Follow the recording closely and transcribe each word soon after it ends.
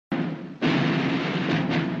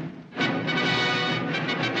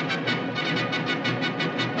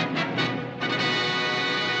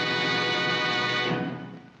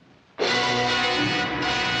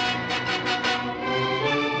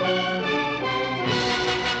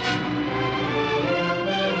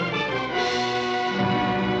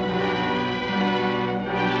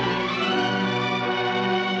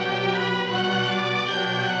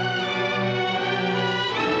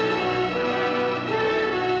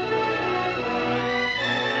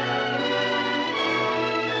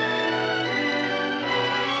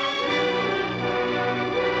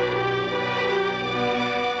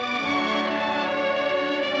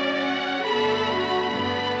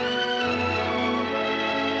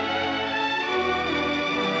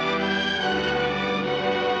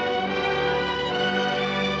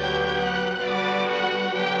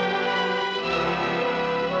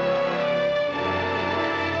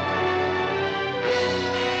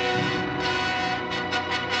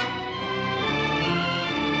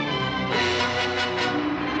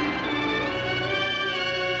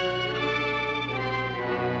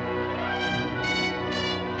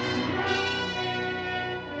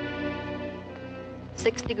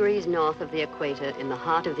6 degrees north of the equator, in the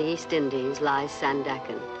heart of the East Indies, lies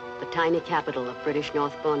Sandakan, the tiny capital of British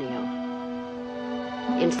North Borneo.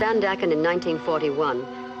 In Sandakan in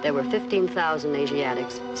 1941, there were 15,000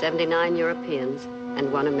 Asiatics, 79 Europeans,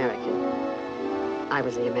 and 1 American. I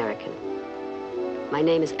was the American. My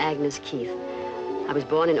name is Agnes Keith. I was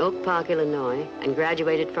born in Oak Park, Illinois, and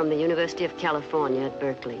graduated from the University of California at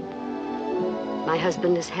Berkeley. My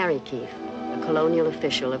husband is Harry Keith, a colonial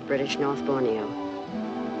official of British North Borneo.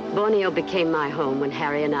 Borneo became my home when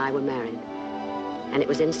Harry and I were married. And it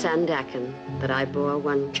was in Sandakan that I bore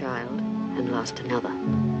 1 child and lost another.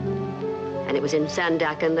 And it was in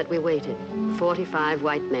Sandakan that we waited, 45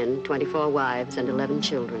 white men, 24 wives, and 11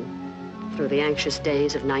 children, through the anxious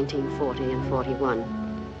days of 1940 and 41,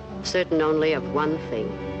 certain only of one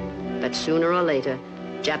thing, that sooner or later,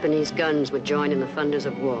 Japanese guns would join in the thunders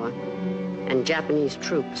of war, and Japanese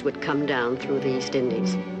troops would come down through the East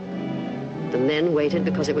Indies. The men waited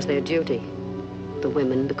because it was their duty, the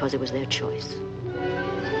women because it was their choice.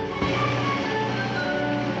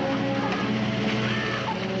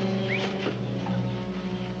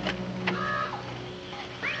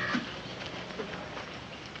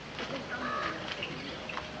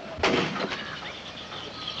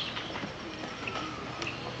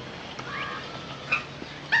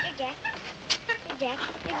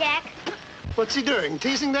 What's he doing?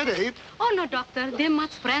 Teasing that ape? Oh, no, Doctor. They're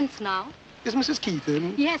much friends now. Is Mrs. Keith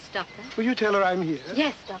in? Yes, Doctor. Will you tell her I'm here?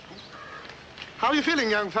 Yes, Doctor. How are you feeling,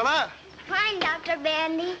 young fella? Fine, Dr.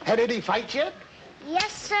 Bandy. Had any fight yet?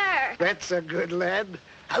 Yes, sir. That's a good lad.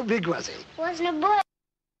 How big was he? Wasn't a boy.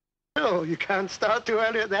 Oh, you can't start too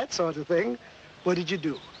early at that sort of thing. What did you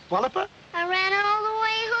do? Wallop her? I ran her all the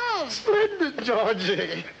way home. Splendid,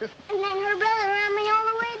 Georgie. And then her brother ran me all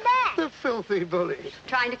the way back. The filthy bully.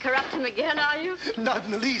 Trying to corrupt him again, are you? Not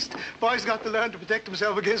in the least. Boy's got to learn to protect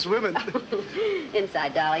himself against women.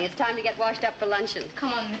 Inside, darling. It's time to get washed up for luncheon.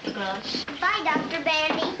 Come on, Mr. Grosh. Bye, Dr.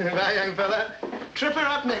 Bandy. Bye, young fella. Trip her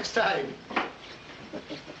up next time.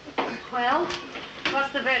 Well,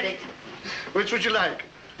 what's the verdict? Which would you like?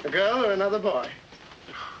 A girl or another boy?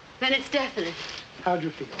 Then it's definite. How'd you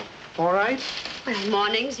feel? All right? Well,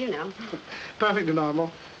 mornings, you know. Perfectly normal.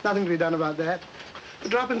 Nothing to be done about that.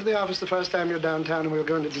 Drop into the office the first time you're downtown and we'll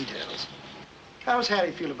go into details. How's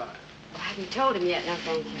Harry feel about it? I haven't told him yet, no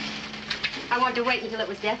thank you. I wanted to wait until it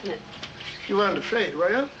was definite. You weren't afraid, were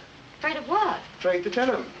you? Afraid of what? Afraid to tell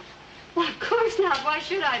him. Well, of course not. Why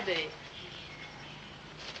should I be?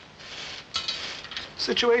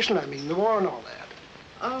 Situation, I mean, the war and all that.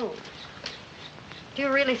 Oh. Do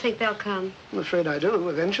you really think they'll come? I'm afraid I do,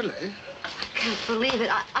 eventually. I can't believe it.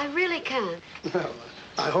 I really can't. Well,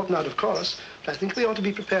 I hope not, of course, but I think we ought to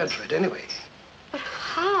be prepared for it anyway. But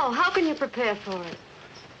how? How can you prepare for it?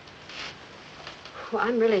 Well,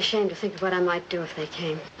 I'm really ashamed to think of what I might do if they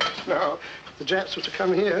came. Now, if the Japs were to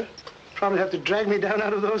come here, probably have to drag me down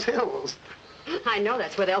out of those hills. I know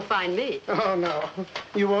that's where they'll find me. Oh, no.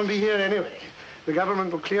 You won't be here anyway. The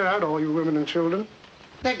government will clear out all you women and children.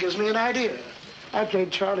 That gives me an idea. I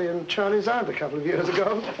played Charlie and Charlie's aunt a couple of years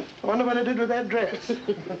ago. I wonder what I did with that dress.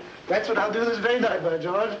 That's what I'll do this very night, by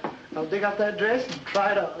George. I'll dig up that dress and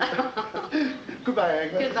try it on. Goodbye,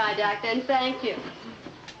 Agnes. Goodbye, Doctor, and thank you.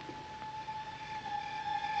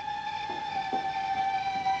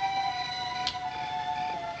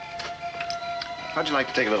 How'd you like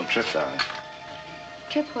to take a little trip, darling?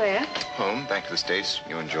 Trip where? Home, back to the States,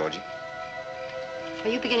 you and Georgie. Are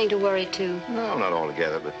you beginning to worry, too? No, not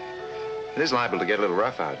altogether, but it is liable to get a little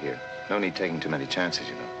rough out here. No need taking too many chances,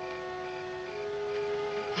 you know.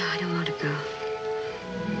 No, I don't want to go.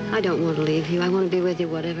 I don't want to leave you. I want to be with you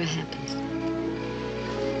whatever happens.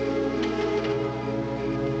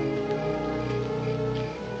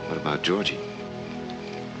 What about Georgie?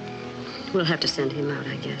 We'll have to send him out,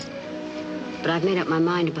 I guess. But I've made up my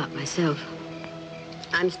mind about myself.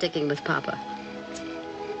 I'm sticking with Papa.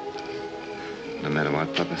 No matter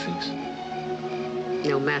what Papa thinks?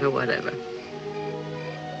 No matter whatever.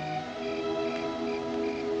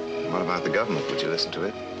 What about the government? Would you listen to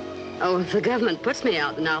it? Oh, if the government puts me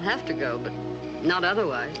out, then I'll have to go, but not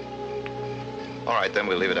otherwise. All right, then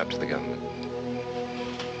we'll leave it up to the government.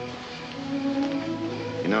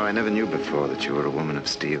 You know, I never knew before that you were a woman of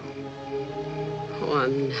steel. Oh,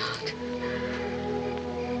 I'm not.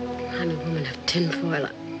 I'm a woman of tinfoil.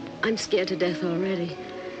 I'm scared to death already.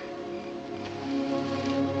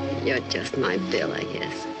 You're just my Bill, I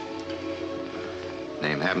guess.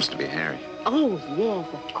 Name happens to be Harry. Oh, yes,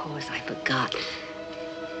 of course, I forgot.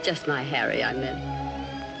 Just my Harry, I meant.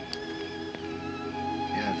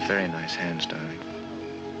 You have very nice hands, darling.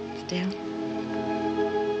 Still?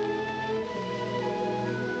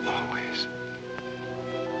 Always.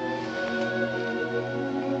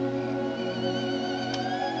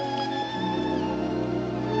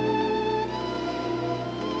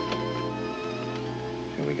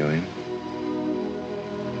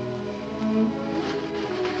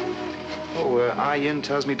 Ah Yin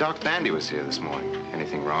tells me Doc Dandy was here this morning.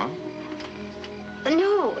 Anything wrong?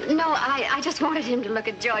 No, I just wanted him to look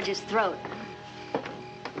at George's throat.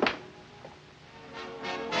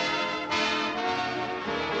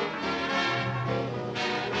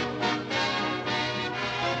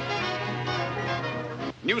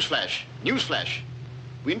 Newsflash, newsflash.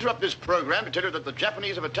 We interrupt this program to tell you that the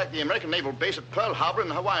Japanese have attacked the American naval base at Pearl Harbor in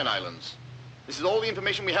the Hawaiian Islands. This is all the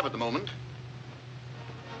information we have at the moment.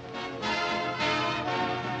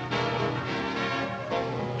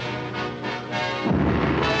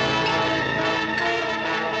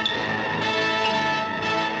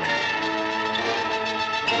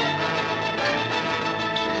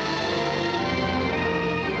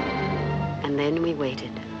 And then we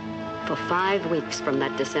waited. For 5 weeks from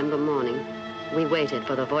that December morning, we waited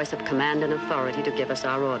for the voice of command and authority to give us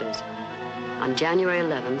our orders. On January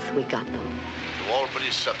 11th, we got them. To all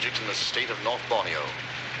British subjects in the state of North Borneo.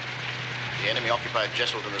 The enemy occupied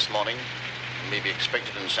Jesselton this morning and may be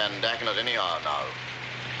expected in Sandakan at any hour now.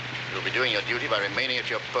 You'll be doing your duty by remaining at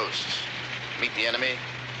your posts. Meet the enemy,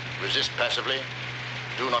 resist passively,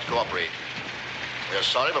 do not cooperate. We are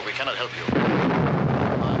sorry, but we cannot help you.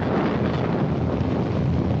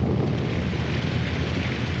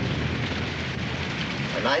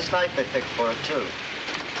 A nice night they picked for it, too.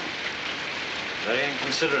 Very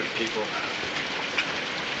inconsiderate people.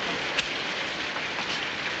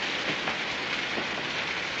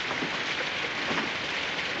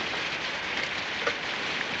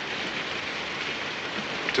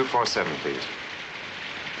 $247, please.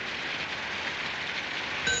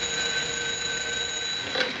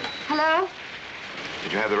 Hello?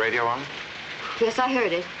 Did you have the radio on? Yes, I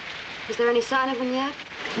heard it. Is there any sign of them yet?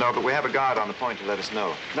 No, but we have a guard on the point to let us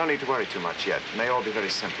know. No need to worry too much yet. It may all be very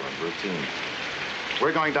simple and routine.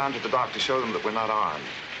 We're going down to the dock to show them that we're not armed.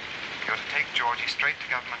 You're to take Georgie straight to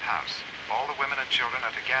Government House. All the women and children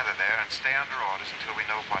are to gather there and stay under orders until we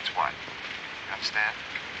know what's what. You understand?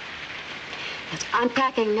 Yes, I'm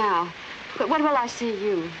packing now. But when will I see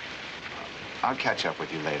you? I'll catch up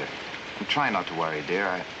with you later. And try not to worry,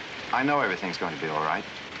 dear. I know everything's going to be all right.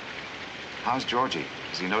 How's Georgie?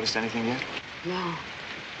 Has he noticed anything yet? No.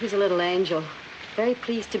 He's a little angel. Very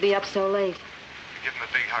pleased to be up so late. Give him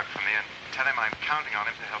a big hug from me and tell him I'm counting on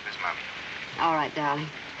him to help his mother. All right, darling.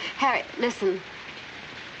 Harry, listen.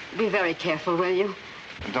 Be very careful, will you?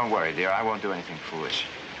 Don't worry, dear. I won't do anything foolish.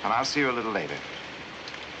 And I'll see you a little later.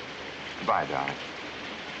 Goodbye, darling.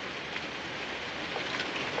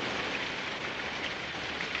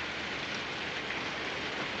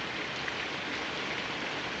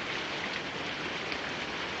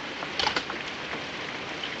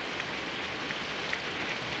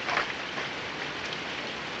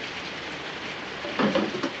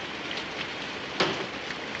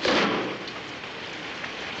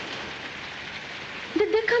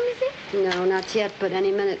 No, not yet, but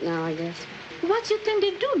any minute now, I guess. What you think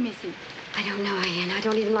they do, Missy? I don't know, Ian. I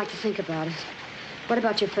don't even like to think about it. What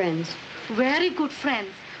about your friends? Very good friends.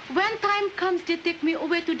 When time comes, they take me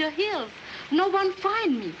away to the hills. No one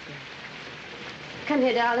find me. Come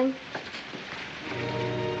here, darling.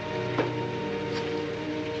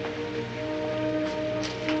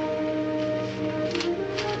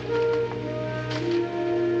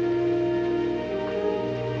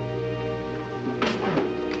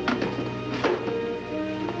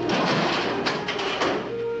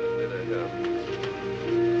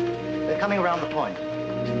 Coming around the point.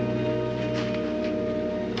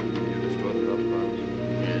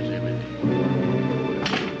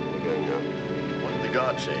 What did the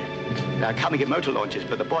guard say? They're coming at motor launches,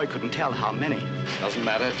 but the boy couldn't tell how many. Doesn't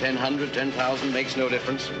matter. 1,000, 10,000 makes no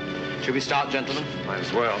difference. Should we start, gentlemen? Might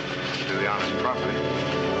as well. Do the honors properly.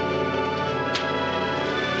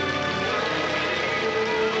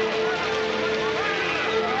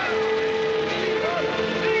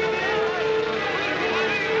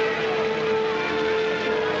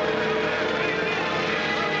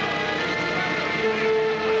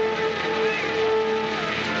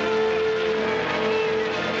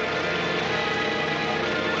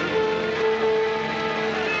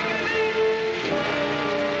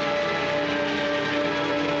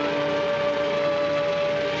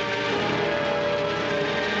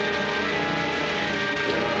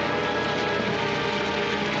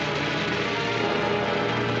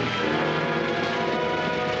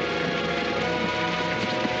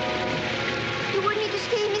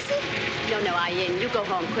 You go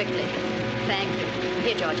home quickly. Thank you.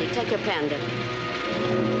 Here, Georgie, take your panda.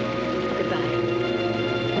 Goodbye.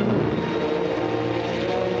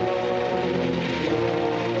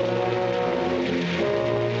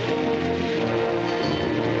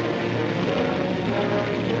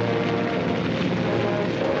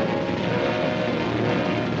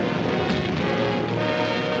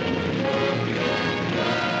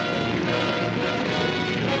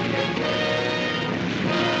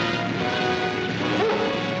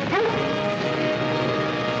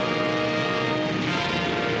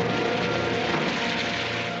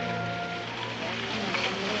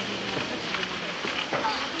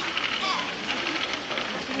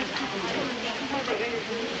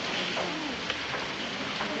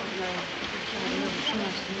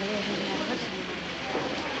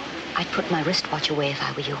 I'd put my wristwatch away if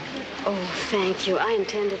I were you. Oh, thank you. I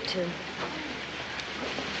intended to.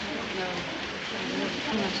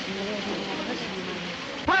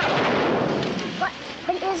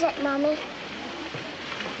 What is it, Mommy?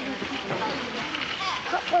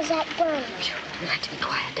 What was that gun? You have to be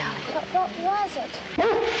quiet, darling. But what was it?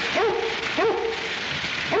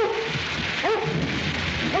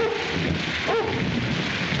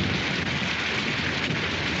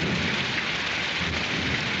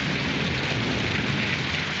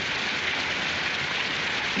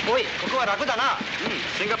 Oi, ここは楽だな。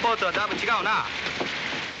シンガポールとはだいぶ違うな。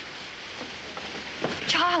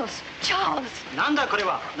Charles! Charles! なんだこれ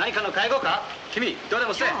は？何かの介護か？君、どうで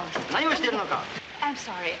もせ。何をしているのか？ I'm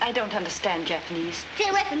sorry, I don't understand Japanese. Stay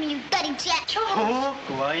away from me, you bloody jet. おお、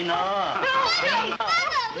怖いな。Mother!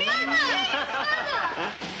 Mother!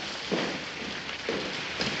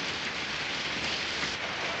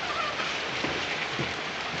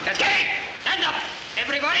 Okay, stand up,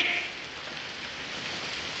 everybody.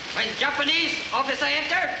 When Japanese officer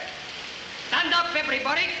enter, stand up,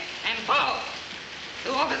 everybody, and bow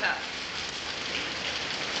to officer.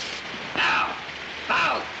 Now,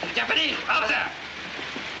 bow to Japanese officer.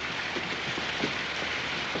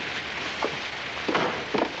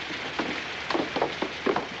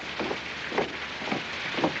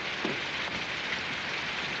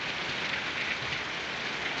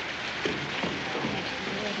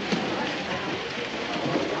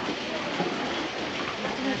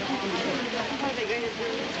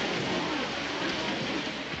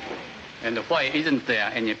 And why isn't there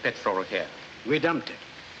any petrol here? We dumped it.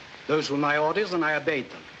 Those were my orders, and I obeyed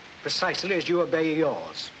them, precisely as you obey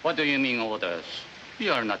yours. What do you mean, orders?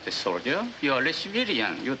 You are not a soldier. You are a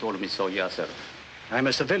civilian. You told me so yourself. I'm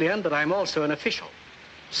a civilian, but I'm also an official,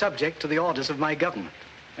 subject to the orders of my government.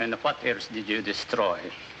 And what else did you destroy?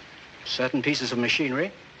 Certain pieces of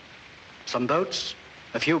machinery, some boats,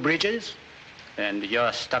 a few bridges. And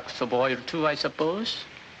your stocks of oil too, I suppose?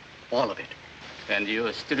 All of it. And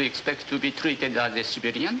you still expect to be treated as a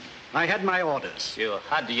civilian? I had my orders. You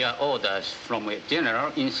had your orders from a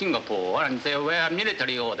general in Singapore, and they were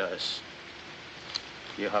military orders.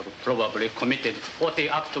 You have probably committed 40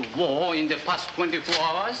 acts of war in the past 24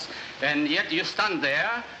 hours, and yet you stand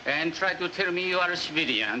there and try to tell me you are a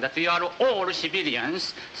civilian, that we are all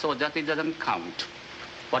civilians, so that it doesn't count.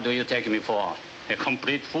 What do you take me for? A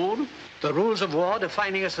complete fool? The rules of war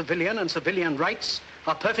defining a civilian and civilian rights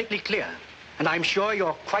are perfectly clear, and I'm sure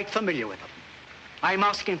you're quite familiar with them. I'm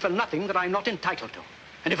asking for nothing that I'm not entitled to.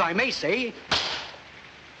 And if I may say...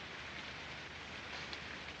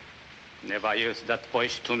 Never use that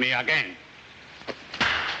voice to me again.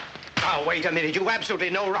 Oh, wait a minute. You've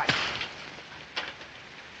absolutely no right.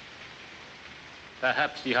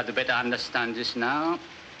 Perhaps you had better understand this now.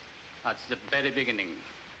 At the very beginning.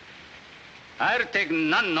 I'll take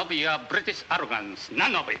none of your British arrogance.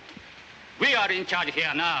 None of it. We are in charge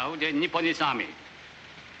here now, the Nipponese army.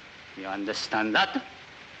 You understand that?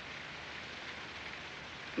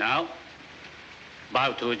 Now,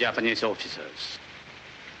 bow to Japanese officers.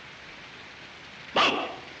 Bow!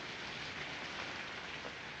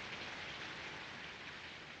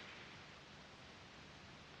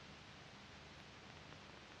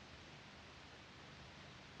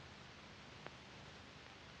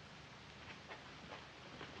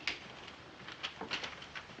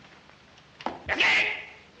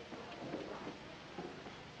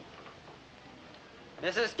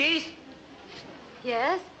 Mrs. Keith?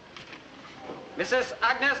 Yes? Mrs.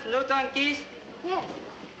 Agnes Newton Keith? Yes.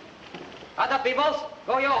 Other peoples,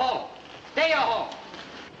 go your home. Stay your home.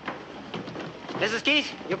 Mrs.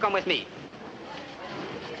 Keith, you come with me.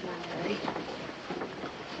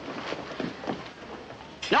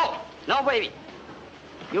 No, baby.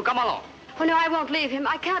 You come along. Oh, no, I won't leave him.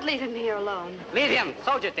 I can't leave him here alone. Leave him.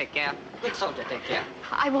 Soldier take care. Good soldier take care.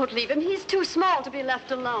 I won't leave him. He's too small to be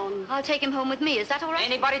left alone. I'll take him home with me. Is that all right?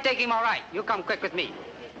 Anybody take him all right. You come quick with me.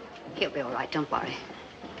 He'll be all right. Don't worry.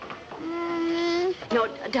 No,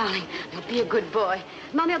 darling. No, be a good boy.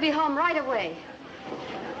 Mommy will be home right away.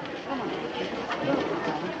 Come on.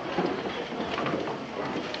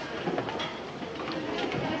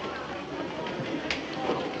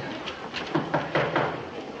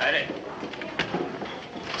 Ready.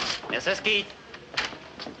 Mrs. Keith.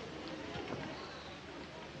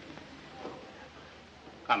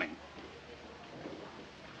 Come in.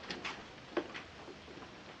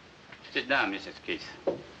 Sit down, Mrs. Keith.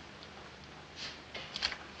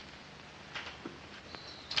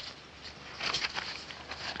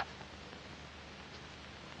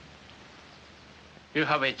 You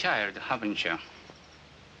have a child, haven't you?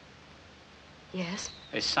 Yes?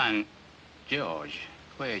 A son, George.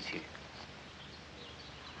 Where is he?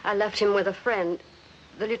 I left him with a friend.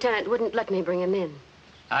 The lieutenant wouldn't let me bring him in.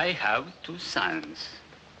 I have 2 sons.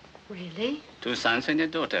 Really? 2 sons and a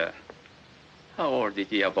daughter. How old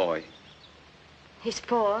is your boy? He's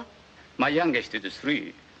 4. My youngest is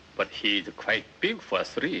 3, but he's quite big for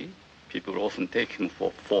 3. People often take him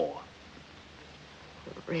for 4.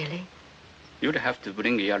 Really? You'd have to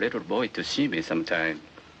bring your little boy to see me sometime.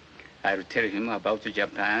 I'll tell him about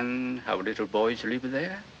Japan, how little boys live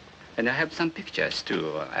there. And I have some pictures,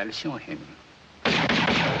 too. I'll show him.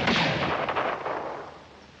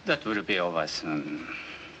 That will be over soon.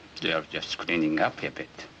 They are just cleaning up a bit.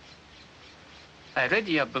 I read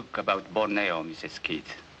your book about Borneo, Mrs.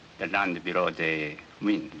 Keith. The land below the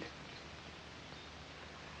wind.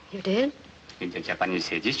 You did? In the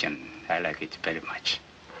Japanese edition, I like it very much.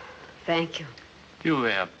 Thank you. You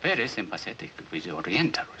were very sympathetic with the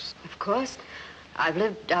Orientals. Of course. I've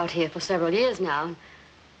lived out here for several years now, and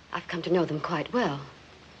I've come to know them quite well.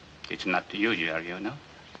 It's not usual, you know.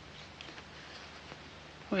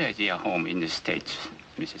 Where is your home in the States,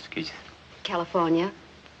 Mrs. Keith? California.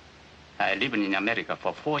 I lived in America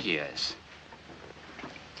for 4 years.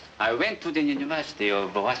 I went to the University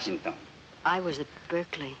of Washington. I was at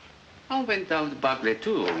Berkeley. I went down to Berkeley,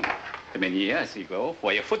 too, many years ago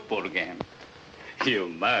for a football game. You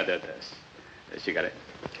murdered us. A cigarette.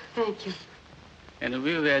 Thank you. And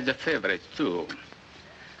we were the favorites, too.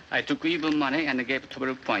 I took even money and gave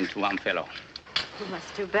 12 points to one fellow. Well,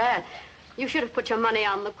 that's too bad. You should have put your money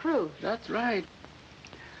on the crew. That's right.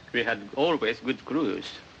 We had always good crews.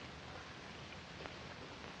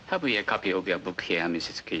 Have we a copy of your book here,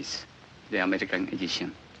 Mrs. Keith? The American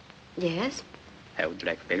edition? Yes? I would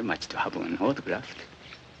like very much to have one autographed.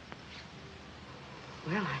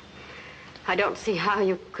 Well, I don't see how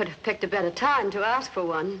you could have picked a better time to ask for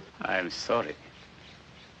one. I'm sorry.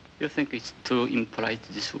 You think it's too impolite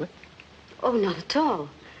this way? Oh, not at all.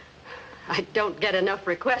 I don't get enough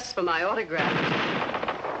requests for my autograph.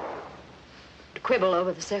 To quibble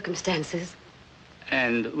over the circumstances.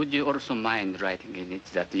 And would you also mind writing in it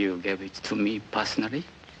that you gave it to me personally?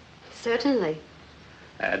 Certainly.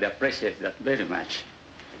 I'd appreciate that very much.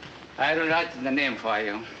 I'll write the name for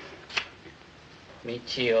you.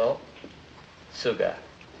 Michio Suga.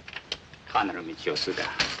 Colonel Michio Suga.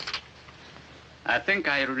 I think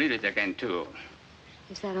I'll read it again, too.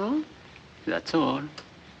 Is that all? That's all.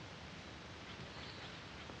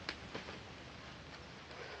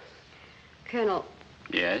 Colonel.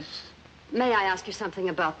 Yes? May I ask you something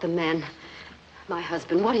about the man? My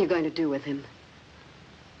husband, what are you going to do with him?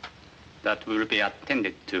 That will be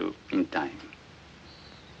attended to in time.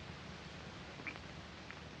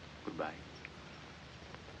 Goodbye.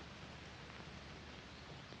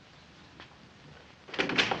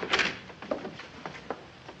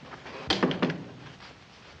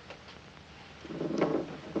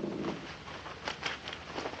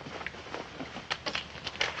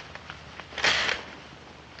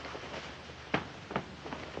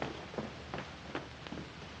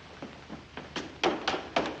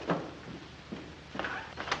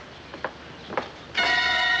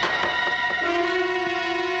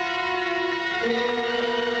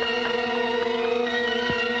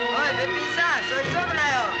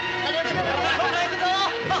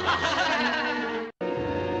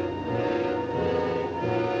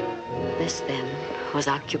 This, then, was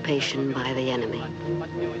occupation by the enemy.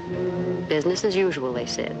 Business as usual, they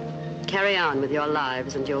said. Carry on with your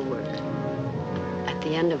lives and your work. At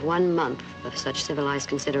the end of 1 month of such civilized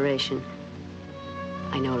consideration,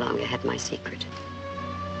 I no longer had my secret.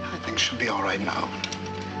 I think she'll be all right now.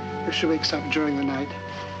 If she wakes up during the night,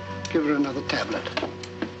 give her another tablet.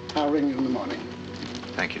 I'll ring you in the morning.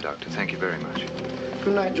 Thank you, Doctor. Thank you very much.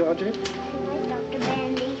 Good night, Georgie. Good night, Dr.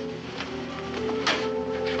 Bandy.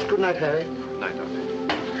 Good night, Harry. Good night, Doctor.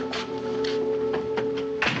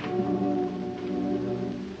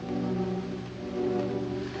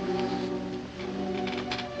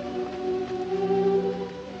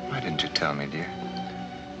 Why didn't you tell me, dear?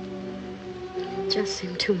 It just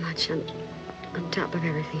seemed too much on top of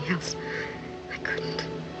everything else. I couldn't.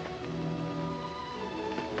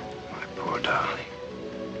 My poor darling.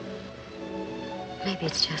 Maybe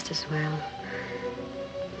it's just as well.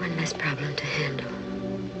 One less problem to handle.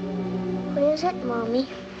 What is it, Mommy?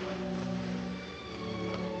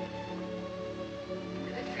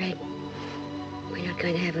 I'm afraid we're not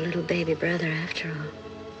going to have a little baby brother after all.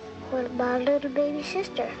 What about a little baby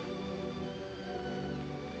sister?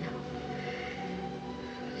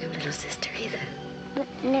 No little sister either. But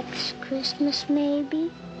next Christmas, maybe?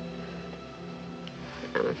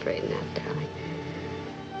 I'm afraid not, darling.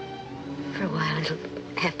 For a while, it'll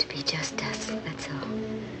have to be just us, that's all.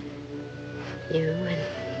 You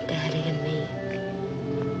and Daddy and me.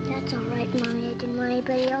 That's all right, Mommy. I didn't want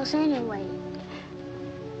anybody else anyway.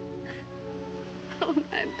 Oh,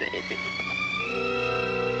 my baby.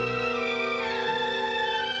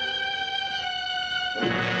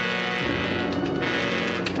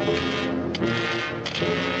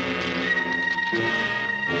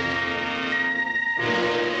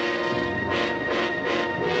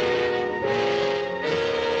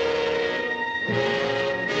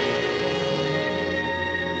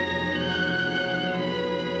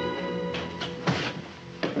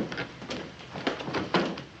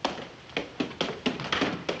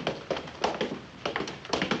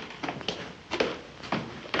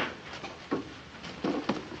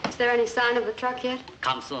 Is there any sign of the truck yet?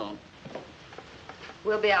 Come soon.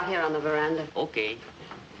 We'll be out here on the veranda. Okay.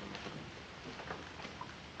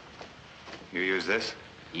 You use this?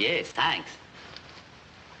 Yes, thanks.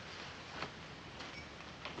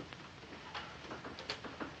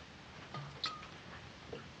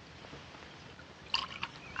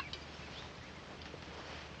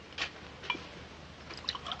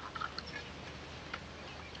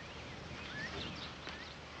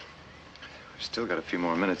 Still got a few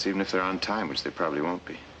more minutes, even if they're on time, which they probably won't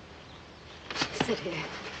be. Sit here.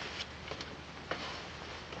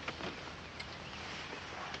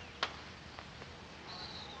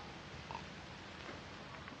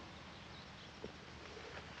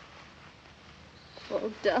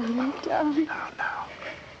 Oh, darling, darling. Now.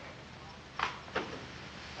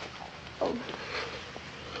 Oh.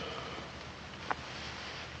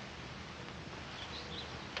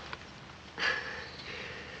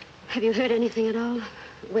 Have you heard anything at all?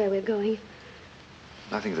 Where we're going?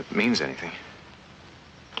 Nothing that means anything.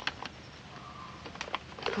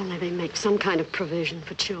 Only they make some kind of provision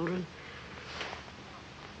for children.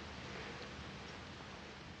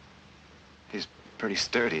 He's pretty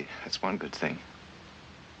sturdy. That's one good thing.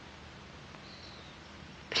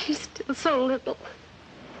 But he's still so little.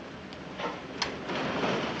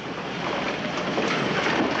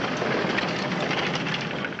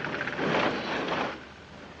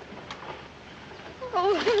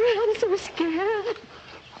 Oh, I'm so scared.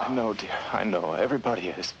 I know, dear. I know. Everybody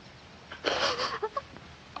is.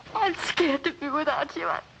 I'm scared to be without you.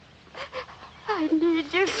 I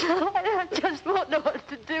need you so. I just won't know what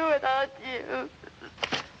to do without you.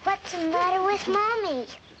 What's the matter with Mommy?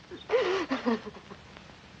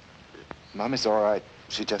 Mommy's all right.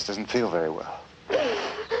 She just doesn't feel very well.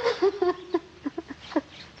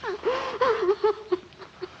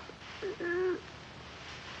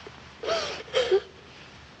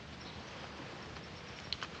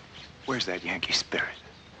 Where's that Yankee spirit?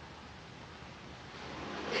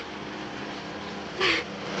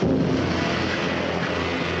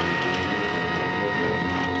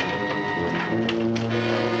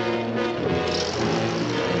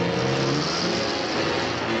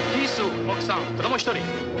 Hisu, 奥さん、子供一人。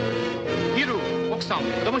ヒル、奥さん、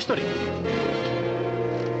子供一人。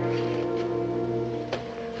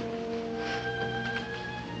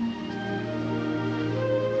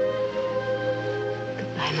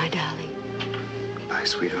Goodbye, my darling. Goodbye,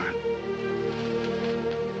 sweetheart.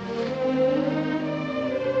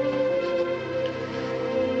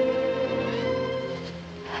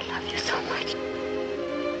 I love you so much.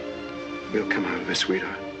 We'll come out of this,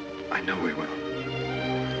 sweetheart. I know we will.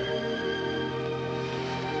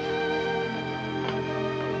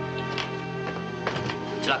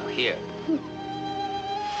 Truck here.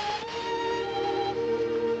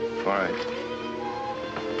 All right.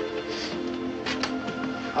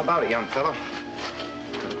 How about it, young fellow?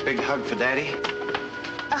 A big hug for Daddy?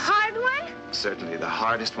 A hard one? Certainly, the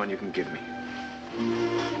hardest one you can give me.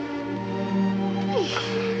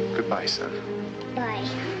 Goodbye, son. Bye.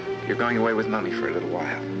 You're going away with Mommy for a little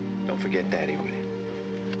while. Don't forget Daddy, will you?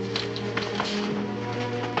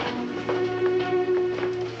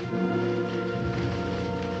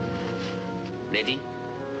 Ready?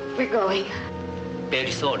 We're going.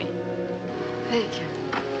 Very sorry. Thank you.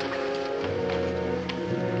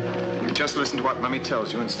 You just listen to what Mommy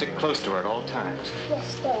tells you and stick close to her at all times.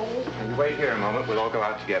 Yes, Daddy. Now, you wait here a moment. We'll all go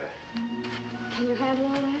out together. Can you handle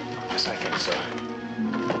all that? Yes, I think so.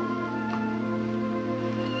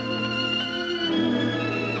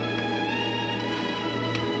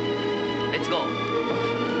 Let's go.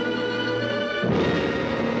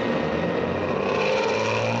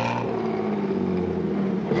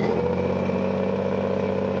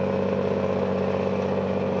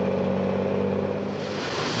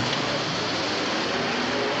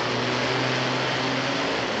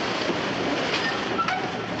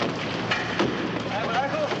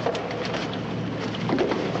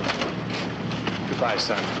 Bye,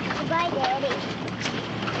 son. Bye, Daddy.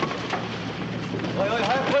 おいおい、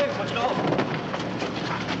早く来い、こっちの方。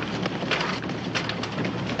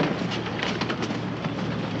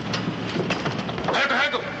早く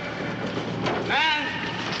早く。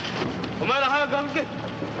お前ら早く歩け。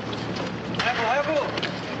早く早く。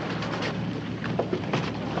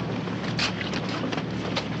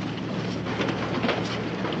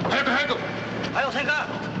早く早く。早くせんか。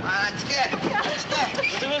あっちけ。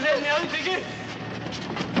すみませんね、歩いていけ。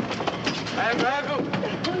早く早く。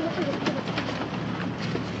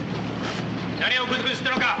何をグズグズして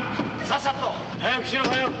るのか。さっさと。早くしろ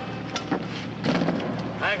早く。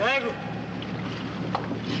早く早く。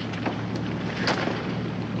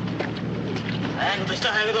早くとした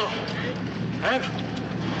ら早くと。早く。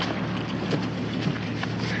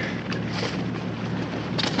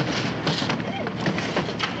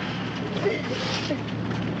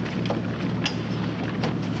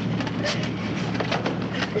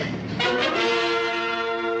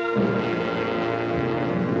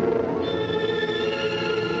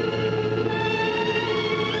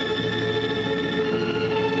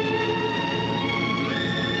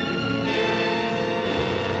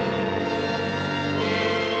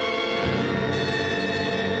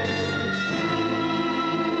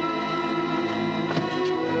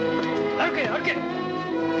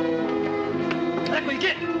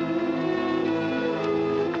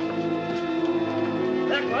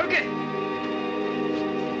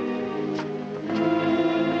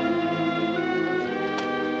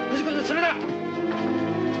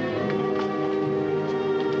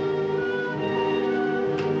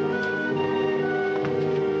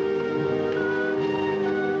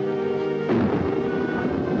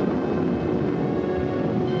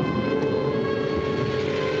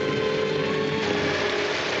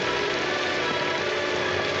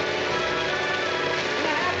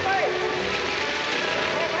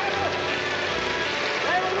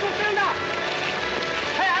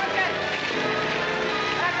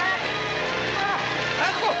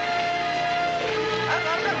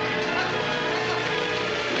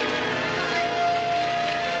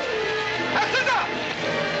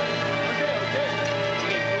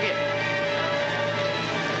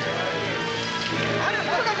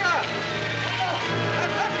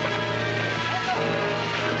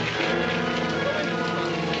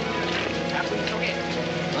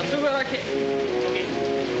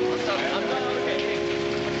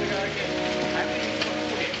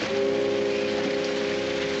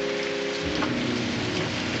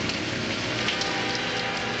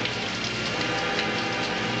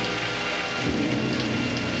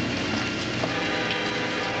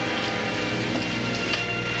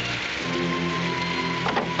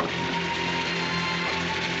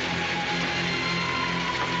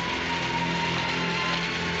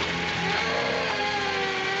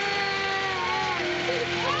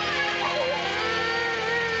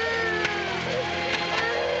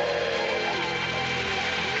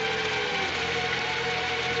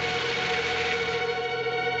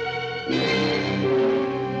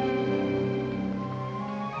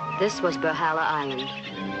This was Berhala Island,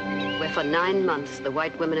 where for 9 months the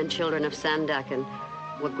white women and children of Sandakan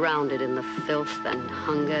were grounded in the filth and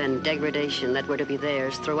hunger and degradation that were to be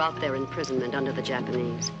theirs throughout their imprisonment under the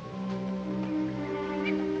Japanese.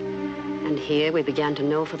 And here we began to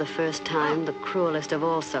know for the first time the cruelest of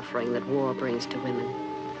all suffering that war brings to women: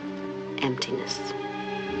 emptiness.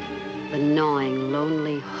 The gnawing,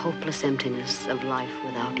 lonely, hopeless emptiness of life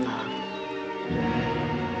without love.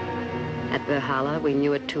 At Berhala, we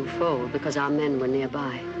knew it twofold because our men were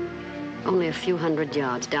nearby, only a few hundred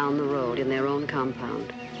yards down the road in their own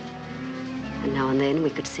compound. And now and then we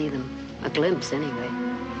could see them, a glimpse anyway,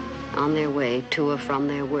 on their way to or from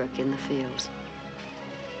their work in the fields.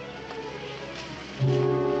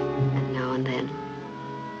 And now and then,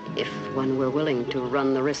 if one were willing to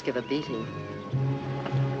run the risk of a beating,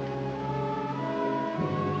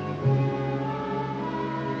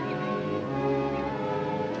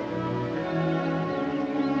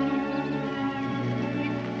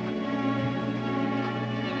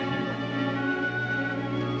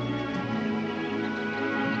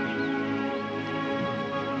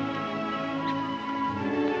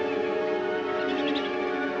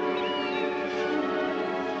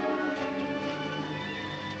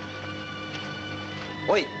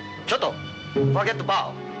おい、ちょっと、forget the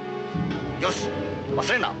bow。よし、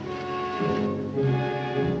忘れんな。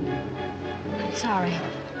Sorry.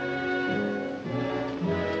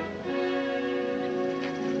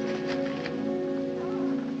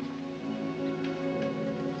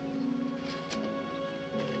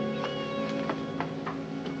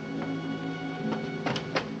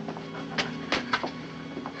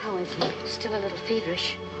 Still a little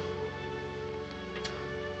feverish.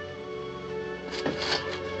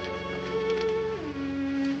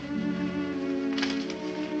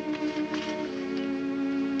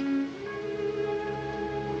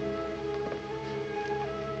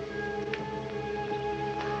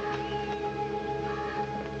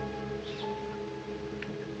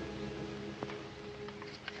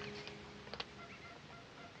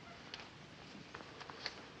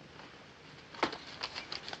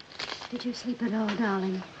 Did you sleep at all,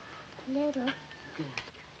 darling? Little. Good.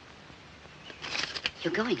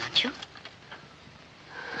 You're going, aren't you?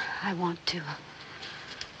 I want to.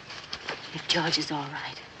 If George is all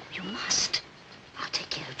right. You must. I'll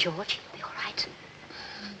take care of George. He'll be all right.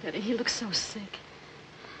 Betty, he looks so sick.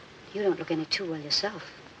 You don't look any too well yourself.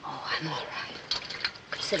 Oh, I'm all right.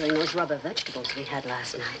 Considering those rubber vegetables we had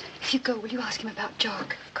last night. If you go, will you ask him about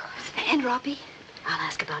Jock? Of course. And Robbie? I'll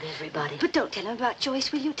ask about everybody. But don't tell him about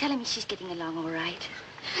Joyce, will you? Tell him she's getting along all right.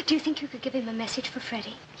 Do you think you could give him a message for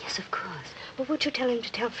Freddie? Yes, of course. Well, would you tell him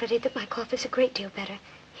to tell Freddie that my cough is a great deal better?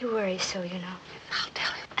 He worries so, you know. I'll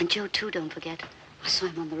tell him. And Joe, too, don't forget. I saw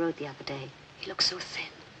him on the road the other day. He looks so thin.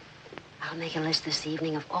 I'll make a list this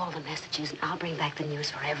evening of all the messages, and I'll bring back the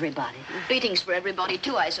news for everybody. Beatings for everybody,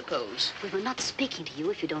 too, I suppose. We were not speaking to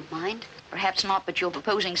you, if you don't mind. Perhaps not, but you're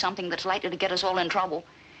proposing something that's likely to get us all in trouble.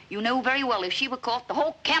 You know very well if she were caught, the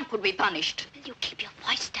whole camp would be punished. Will you keep your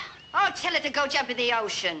voice down? Oh, tell her to go jump in the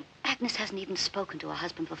ocean. Agnes hasn't even spoken to her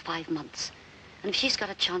husband for 5 months. And if she's got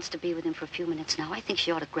a chance to be with him for a few minutes now, I think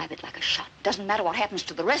she ought to grab it like a shot. Doesn't matter what happens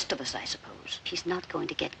to the rest of us, I suppose. She's not going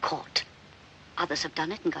to get caught. Others have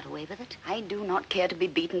done it and got away with it. I do not care to be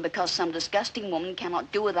beaten because some disgusting woman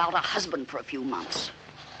cannot do without a husband for a few months.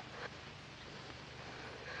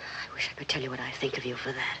 I wish I could tell you what I think of you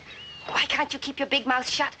for that. Why can't you keep your big mouth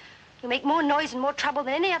shut? You make more noise and more trouble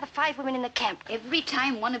than any other 5 women in the camp. Every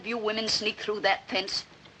time one of you women sneak through that fence,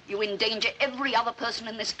 you endanger every other person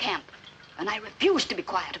in this camp. And I refuse to be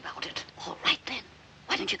quiet about it. All right, then.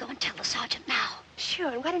 Why don't you go and tell the sergeant now? Sure,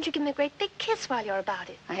 and why don't you give him a great big kiss while you're about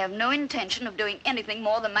it? I have no intention of doing anything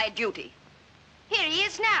more than my duty. Here he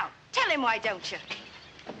is now. Tell him, why don't you?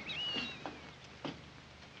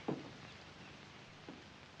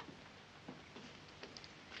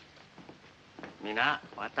 Mina,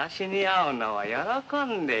 私に会うのは喜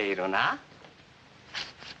んでいるな。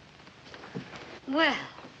Well,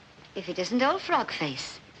 if it isn't old Frog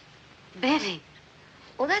Face. Betty.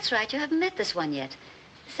 Oh, that's right. You haven't met this one yet.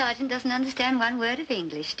 The sergeant doesn't understand one word of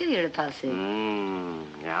English, do you, Repulsive?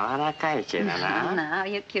 柔らかい血だな。Now,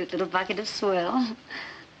 you cute little bucket of swell.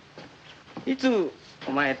 いつ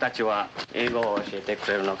お前たちは英語を教えてく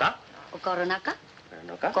れるのか？ Koronaka? くれる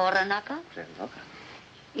のか？ Koronaka? くれるのか？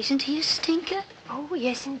 Isn't he a stinker? Oh,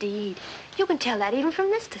 yes, indeed. You can tell that even from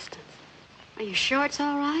this distance. Are you sure it's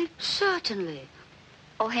all right? Certainly.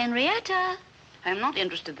 Oh, Henrietta. I'm not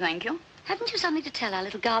interested, thank you. Haven't you something to tell our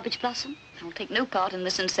little garbage blossom? I'll take no part in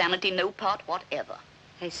this insanity, no part whatever.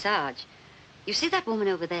 Hey, Sarge, you see that woman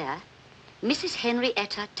over there? Mrs.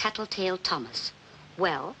 Henrietta Tattletale Thomas.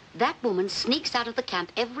 Well, that woman sneaks out of the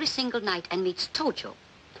camp every single night and meets Tojo.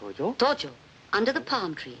 Tojo? Tojo, under the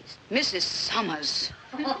palm trees. Mrs. Summers.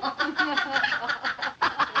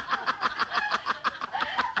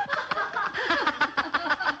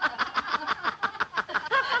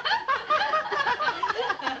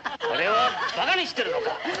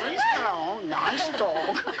 Nice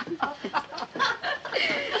dog.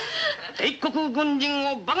 帝国軍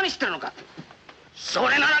人をバカにしてるのか？そ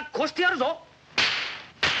れならこうしてやるぞ。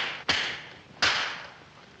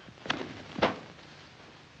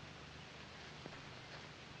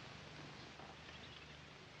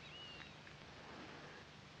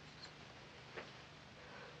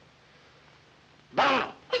バ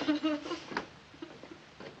カ者。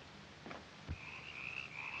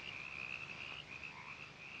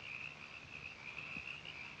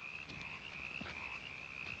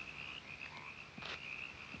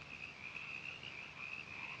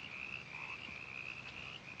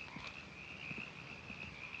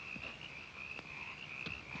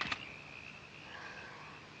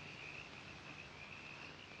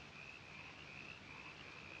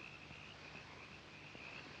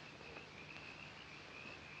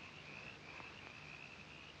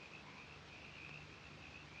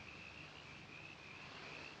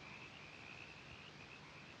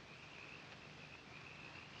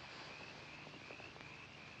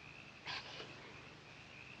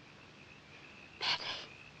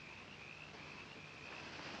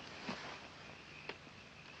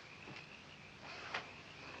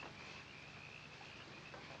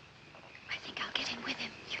I think I'll get in with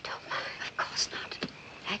him. You don't mind? Of course not.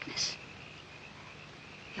 Agnes,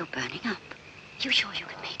 you're burning up. You sure you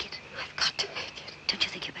can make it? I've got to make it. Don't you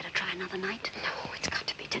think you better try another night? No, it's got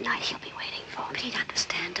to be tonight. He'll be waiting for me. But he'd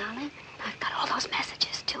understand, darling. I've got all those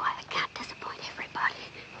messages, too. I can't disappoint everybody.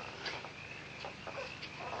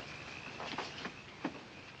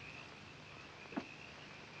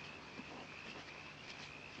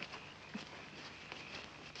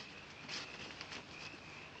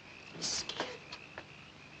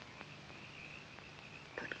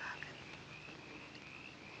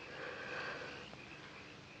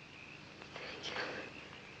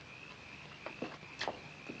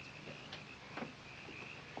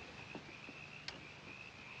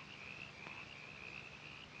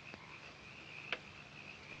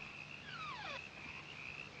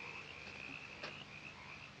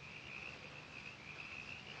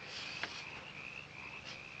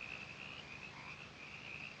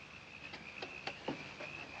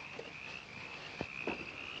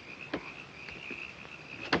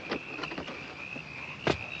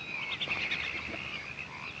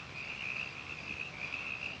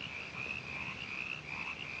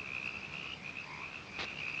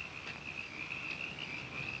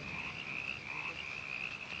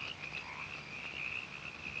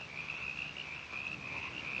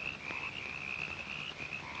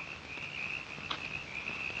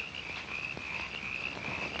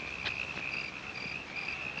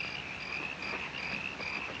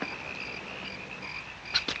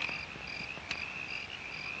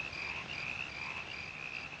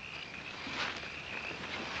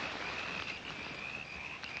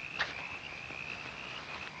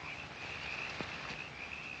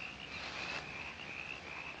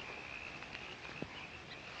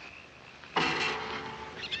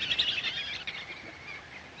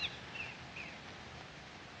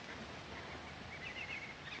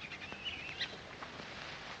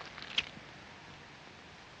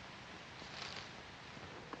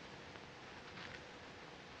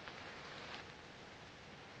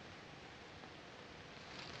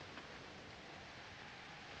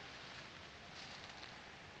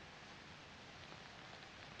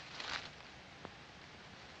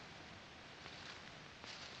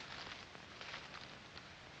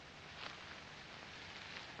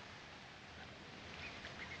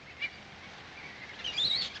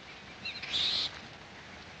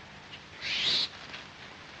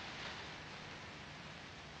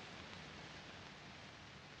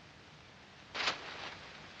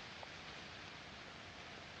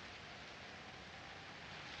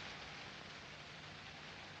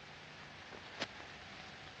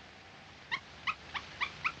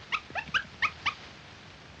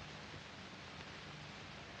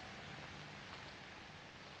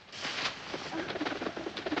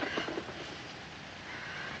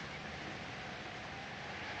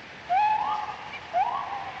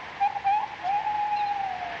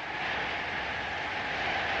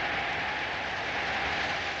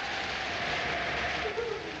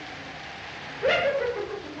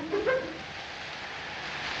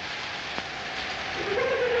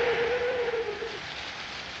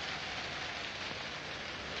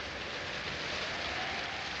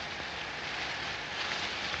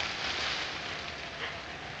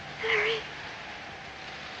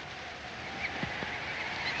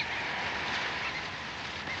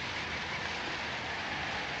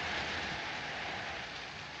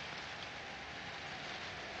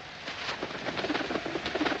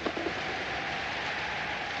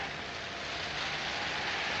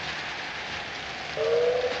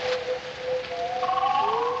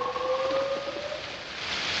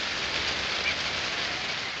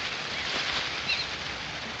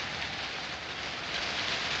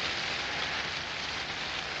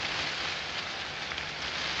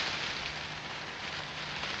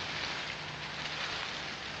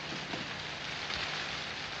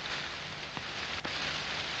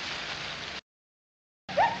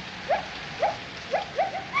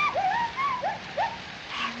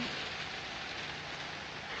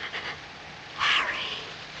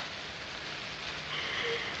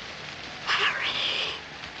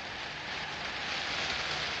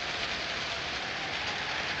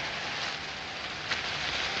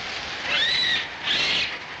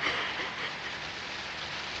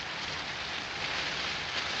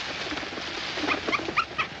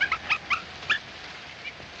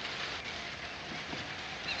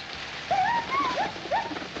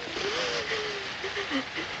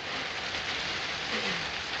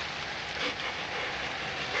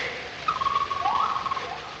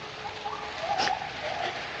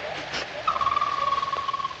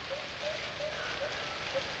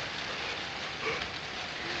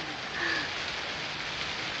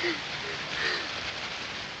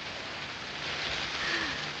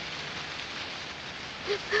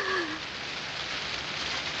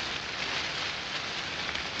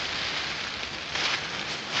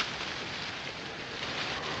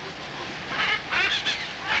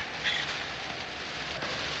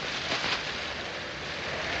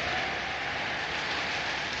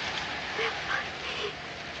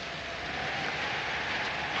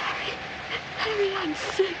 Harry, I'm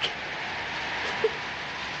sick.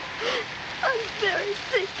 I'm very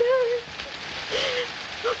sick, Harry.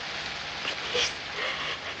 Oh, please,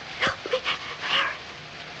 help me, Harry.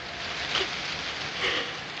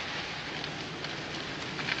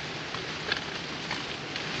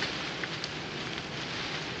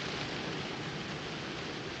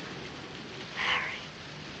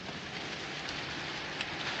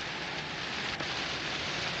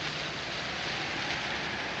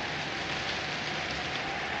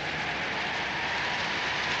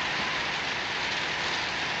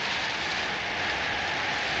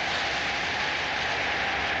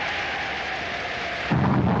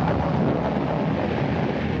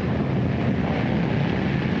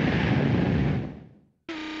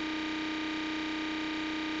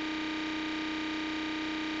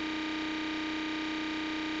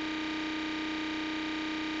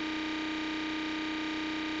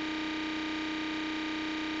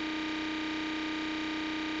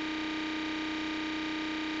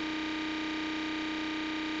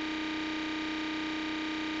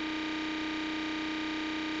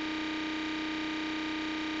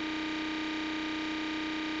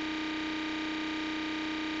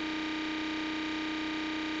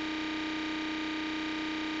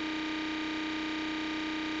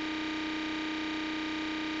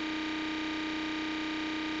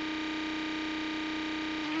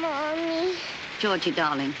 Mommy. Georgie,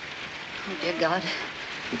 darling. Oh, dear God.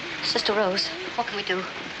 Sister Rose, what can we do?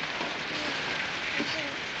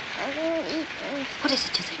 I won't eat them. What is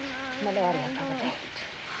it, you think? Malaria, probably.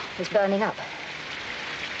 He's burning up.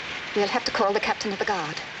 We'll have to call the captain of the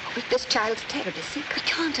guard. This child's terribly sick. We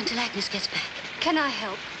can't until Agnes gets back. Can I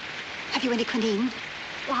help? Have you any quinine?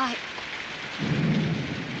 Why?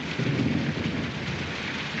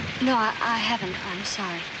 No, I haven't. I'm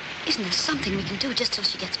sorry. Isn't there something we can do just till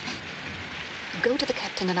she gets back? Go to the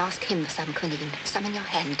captain and ask him for some quinine. Some in your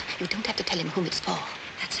hand. You don't have to tell him whom it's for.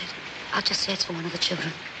 That's it. I'll just say it's for one of the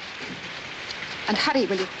children. And hurry,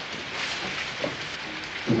 will you?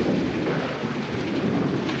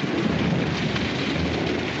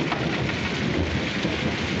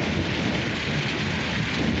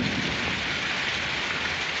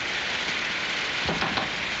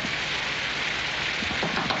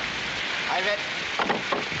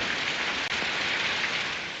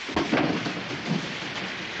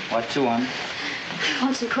 What you want? I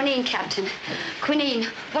want some quinine, Captain. Quinine.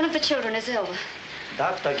 One of the children is ill.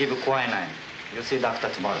 Doctor give you quinine. You'll see doctor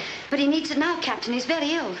tomorrow. But he needs it now, Captain. He's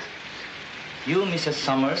very ill. You, Mrs.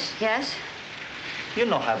 Summers? Yes? You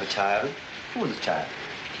know have a child. Who's the child?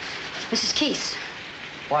 Mrs. Keith.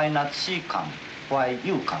 Why not she come? Why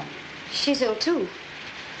you come? She's ill, too.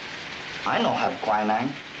 I know have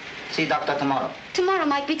quinine. See doctor tomorrow. Tomorrow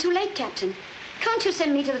might be too late, Captain. Can't you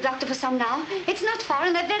send me to the doctor for some now? It's not far,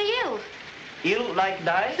 and they're very ill. Ill like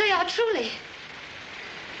die? They are, truly.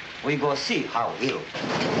 We go see how ill.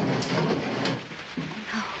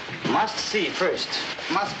 No. Must see first.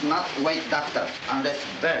 Must not wait doctor unless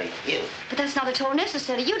very ill. But that's not at all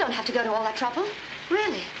necessary. You don't have to go to all that trouble.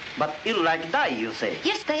 Really. But ill like die, you say?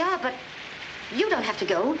 Yes, they are, but you don't have to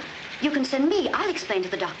go. You can send me. I'll explain to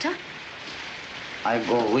the doctor. I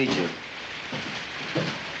go with you.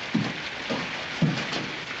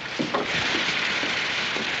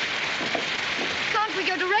 Can't we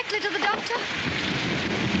go directly to the doctor?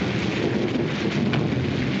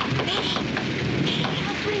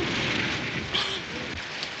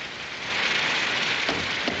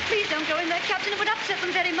 Please don't go in there, Captain. It would upset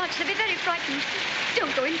them very much. They'd be very frightened.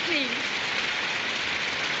 Don't go in, please.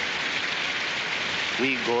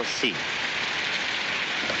 We go see.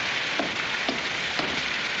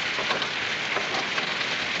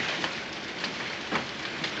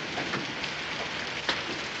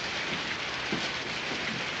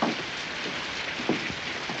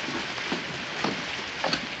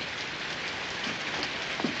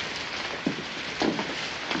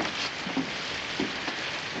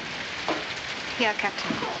 Here,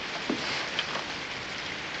 Captain.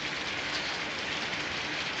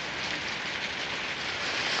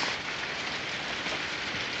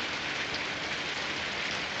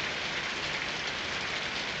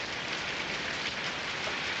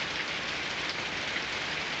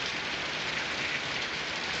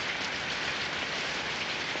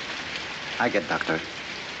 I get doctor.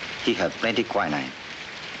 He have plenty quinine.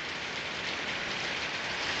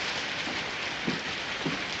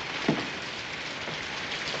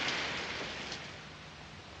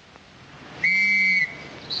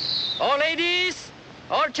 All ladies,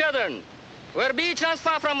 all children will be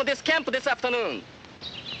transferred from this camp this afternoon.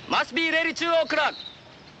 Must be ready 2 o'clock.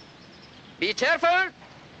 Be cheerful.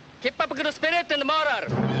 Keep up good spirit and morale.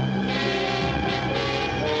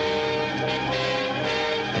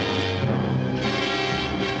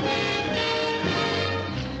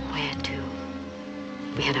 Where to?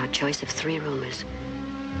 We had our choice of 3 roomers.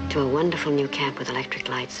 To a wonderful new camp with electric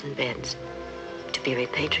lights and beds. To be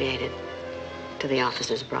repatriated. To the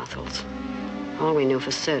officers' brothels. All we knew for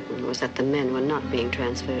certain was that the men were not being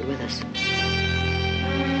transferred with us.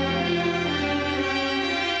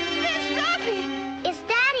 It's Robbie! It's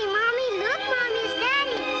Daddy, Mommy. Look, Mommy, it's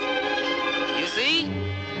Daddy. You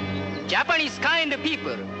see? Japanese kind of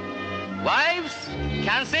people. Wives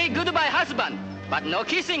can say goodbye husband, but no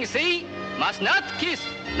kissing, see? Must not kiss.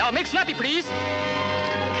 Now make snappy, please.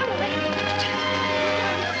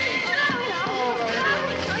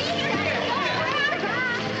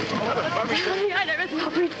 I never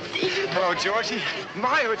thought we'd see you. Hello, Georgie.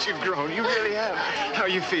 My, what you've grown. You really have. How are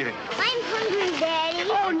you feeling? I'm hungry, Daddy.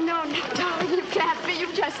 Oh, no, darling, you can't be.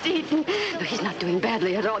 You've just eaten. No, he's not doing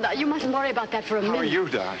badly at all. Now, you mustn't worry about that for a minute. How are you,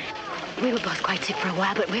 darling? We were both quite sick for a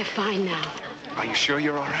while, but we're fine now. Are you sure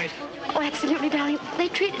you're all right? Oh, absolutely, darling. They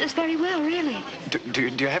treated us very well, really. Do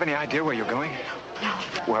you have any idea where you're going? No.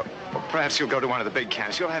 Well, perhaps you'll go to one of the big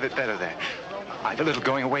camps. You'll have it better there. I have a little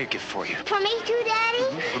going-away gift for you. For me too, Daddy?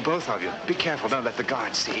 For both of you. Be careful. Don't let the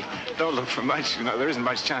guards see. Don't look for much. You know, there isn't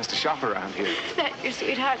much chance to shop around here. Thank you,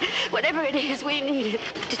 sweetheart. Whatever it is, we need it.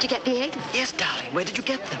 Did you get the eggs? Yes, darling. Where did you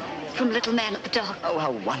get them? From the little man at the dock. Oh,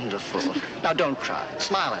 how wonderful. Now, don't cry.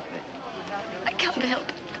 Smile at me. I can't help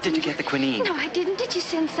it. Did you get the quinine? No, I didn't. Did you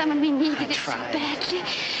send someone? We needed it so tried. badly.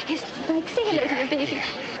 Yes, Mike, say hello to the baby.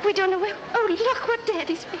 We don't know where... Oh, look what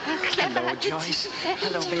Daddy's being clever. Hello, Joyce.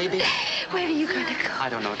 Hello, baby. Where are you going to go? I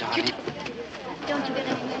don't know, darling. Don't you get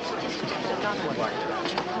any messages?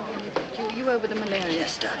 You over the malaria?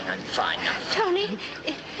 Yes, darling. I'm fine now. Tony,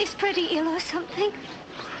 is Freddie ill or something?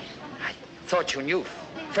 I thought you knew.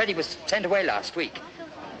 Freddie was sent away last week.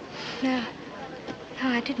 No,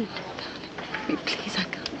 I didn't. Please, I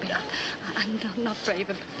can't bear it. I'm not brave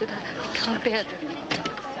about it. I can't bear it.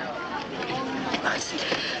 I see.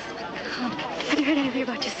 Have you heard anything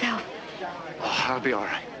about yourself? Oh, I'll be all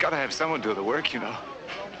right. Gotta have someone do the work, you know.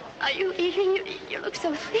 Are you eating? You look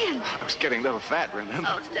so thin. I was getting a little fat, remember?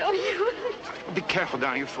 Oh, no, you... Be careful,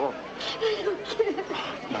 darling. You fall. I don't care.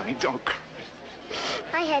 Mommy, don't cry.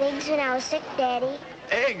 I had eggs when I was sick, Daddy.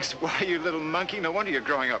 Eggs? Why, you little monkey. No wonder you're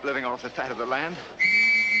growing up living off the fat of the land.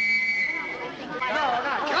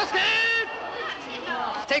 Justin!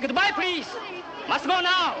 Say goodbye, please. Must go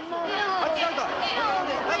now.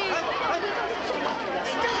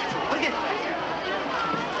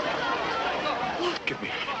 Give me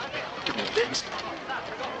a chance.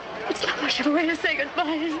 It's not much of a way to say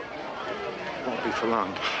goodbye, is it? Won't be for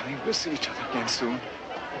long, darling. We'll see each other again soon.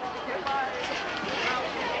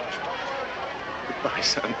 Goodbye,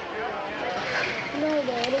 son. No,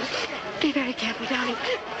 Daddy. Be very careful, darling.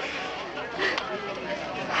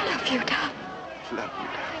 I love you, darling. Love you,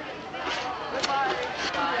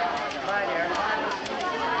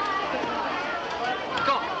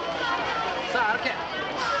 Go. Sir, okay.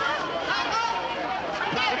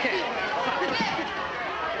 Okay.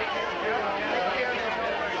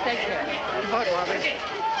 Take care.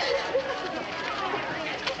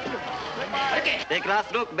 Okay. Take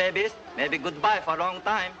last look, babies. Maybe goodbye for a long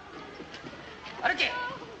time. Okay.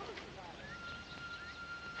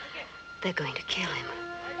 They're going to kill him.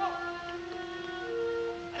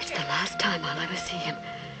 It's the last time I'll ever see him.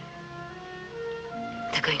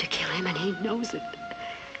 They're going to kill him, and he knows it.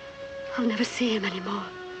 I'll never see him anymore.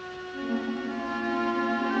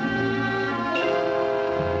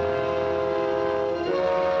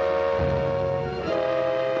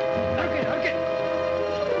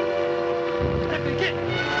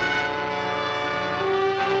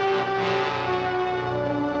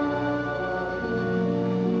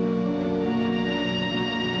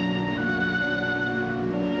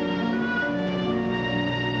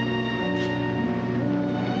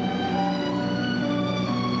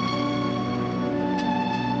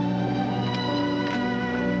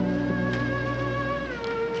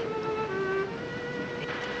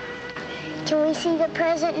 Can we see the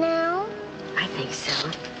present now? I think so.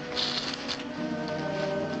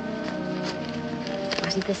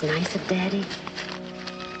 Wasn't this nice of Daddy?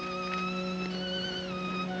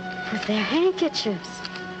 With their handkerchiefs.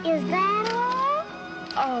 Is that all?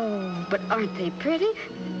 Oh, but aren't they pretty?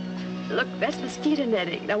 Look, that's mosquito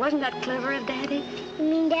netting. Now, wasn't that clever of Daddy? You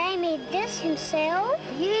mean Daddy made this himself?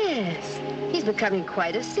 Yes. He's becoming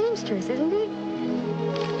quite a seamstress, isn't he?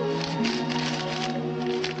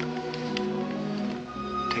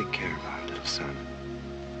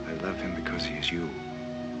 is you.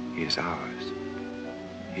 He is ours.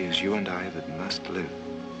 He is you and I that must live.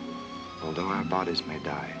 Although our bodies may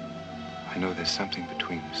die, I know there's something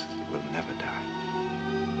between us that will never die.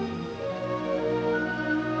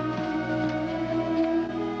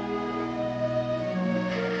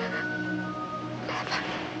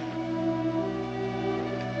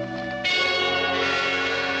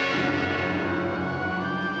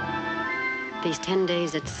 These 10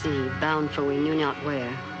 days at sea, bound for we knew not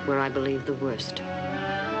where, were, I believe, the worst.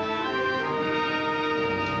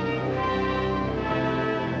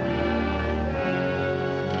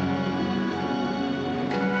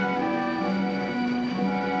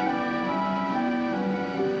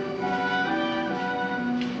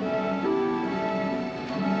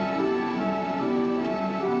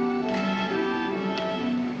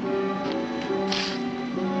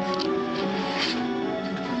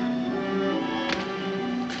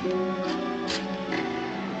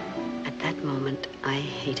 I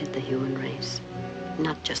hated the human race,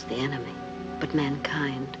 not just the enemy, but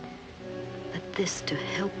mankind. That this to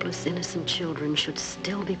helpless, innocent children should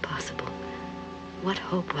still be possible. What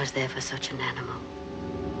hope was there for such an animal?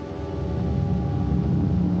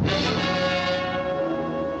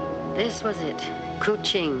 This was it,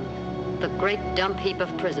 Kuching, the great dump heap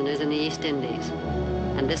of prisoners in the East Indies.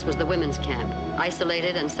 And this was the women's camp,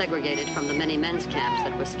 isolated and segregated from the many men's camps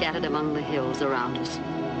that were scattered among the hills around us.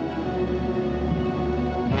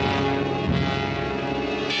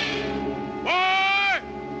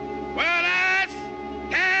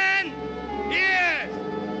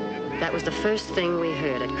 That was the first thing we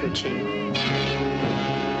heard at Kuching.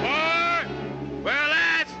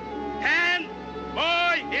 That's 10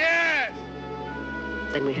 more years.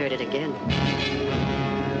 Then we heard it again.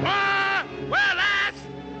 That's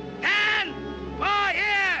 10 more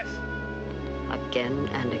years. Again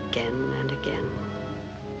and again and again.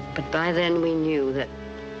 But by then we knew that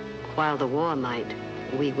while the war might,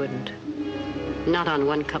 we wouldn't. Not on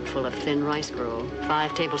one cupful of thin rice gruel,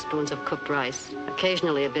 5 tablespoons of cooked rice,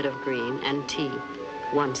 occasionally a bit of green, and tea,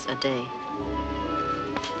 once a day.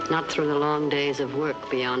 Not through the long days of work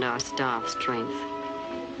beyond our staff strength.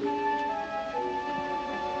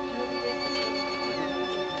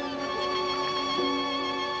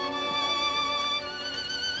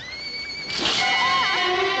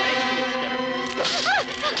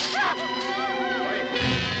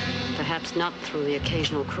 Perhaps not through the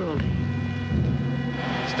occasional cruelty.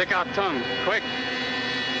 Stick out tongue, quick.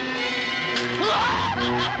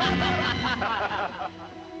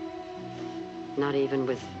 Not even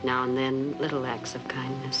with, now and then, little acts of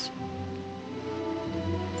kindness.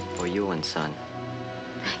 For you and son.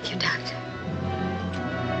 Thank you, Doctor.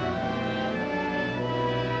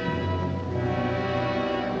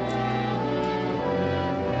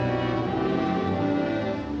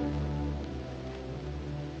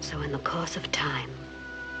 So in the course of time,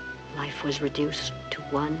 life was reduced to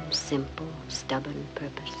one simple, stubborn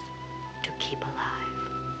purpose: to keep alive.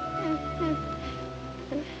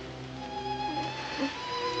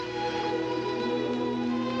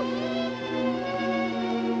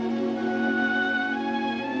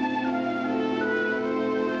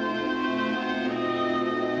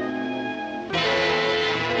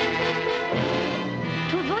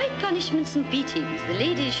 To avoid punishments and beatings, the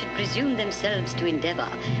ladies should presume themselves to endeavor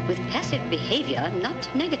with passive behavior,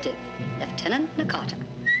 not negative. Lieutenant Nakata.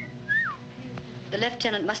 The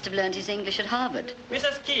lieutenant must have learned his English at Harvard.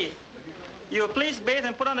 Mrs. Keith, you please bathe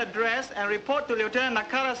and put on a dress and report to Lieutenant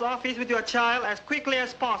Nakata's office with your child as quickly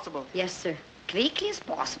as possible. Yes, sir. Quickly as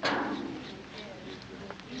possible.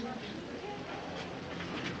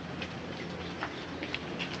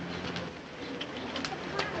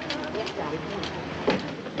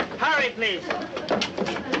 Hurry, please.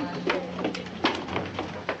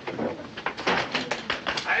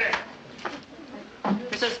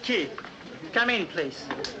 Mrs. Keith, come in, please.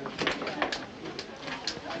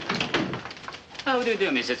 How do you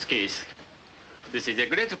do, Mrs. Keith? This is a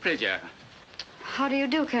great pleasure. How do you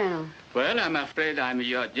do, Colonel? Well, I'm afraid I'm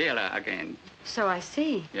your jailer again. So I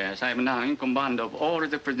see. Yes, I'm now in command of all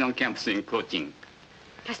the prison camps in Kuching.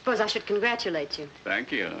 I suppose I should congratulate you.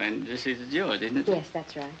 Thank you. And this is George, isn't it? Yes,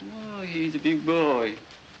 that's right. Oh, he's a big boy.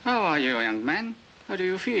 How are you, young man? How do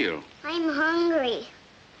you feel? I'm hungry.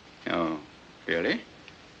 Oh, really?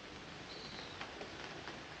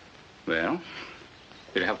 Well,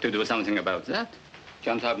 we'll have to do something about that.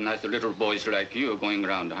 Can't have nice little boys like you going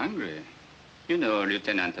around hungry. You know,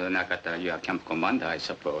 Lieutenant Nakata, you are camp commander, I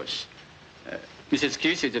suppose. Mrs.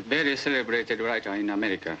 Keith is a very celebrated writer in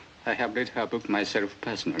America. I have read her book myself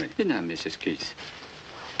personally. You know, Mrs. Keith.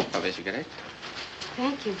 Have a cigarette?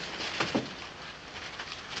 Thank you.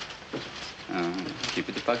 Keep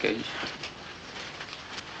the package.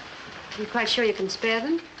 You quite sure you can spare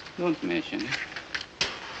them? Don't mention it.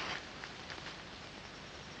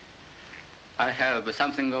 I have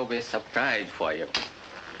something of a surprise for you.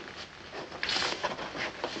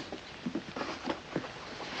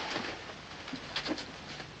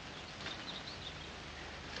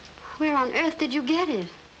 Where on earth did you get it?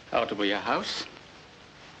 Out of your house.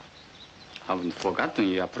 Haven't forgotten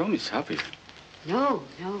your promise, have you? No,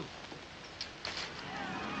 no.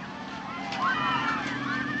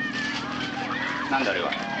 なんだあれ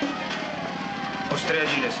は？オーストラリ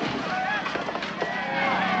ア人です。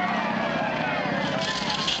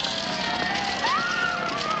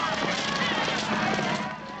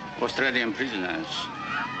Australian prisoners.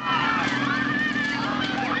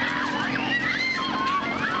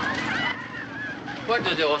 Why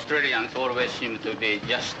do the Australians always seem to be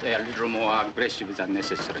just a little more aggressive than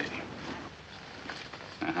necessary?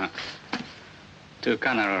 To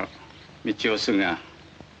Colonel Michiosuga,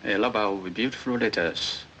 a lover of beautiful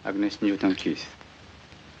letters, Agnes Newton Keith.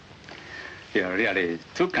 You're really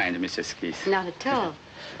too kind, Mrs. Keith. Not at all.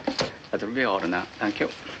 That'll be all now. Thank you.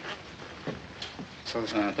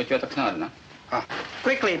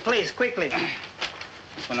 Quickly, please, quickly.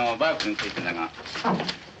 このバイクについてんだが。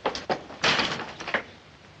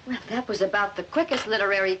 Well, that was about the quickest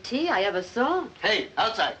literary tea I ever saw. Hey,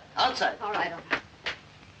 outside, outside. All right, all right.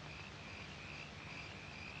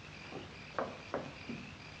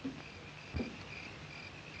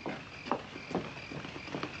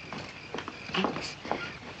 Agnes,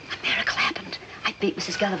 a miracle happened. I beat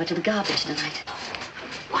Mrs. Gulliver to the garbage tonight.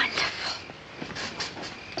 Wonderful.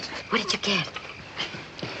 What did you get?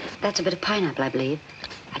 That's a bit of pineapple, I believe.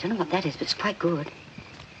 I don't know what that is, but it's quite good.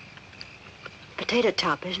 Potato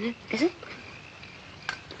top, isn't it? Is it?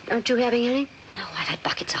 Aren't you having any? No, I've had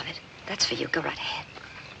buckets of it. That's for you. Go right ahead.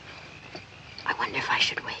 I wonder if I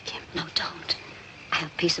should wake him. No, don't. I have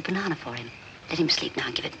a piece of banana for him. Let him sleep now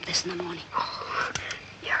and give it this in the morning. Oh,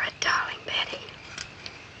 you're a darling, Betty.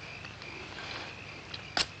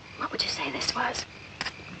 What would you say this was?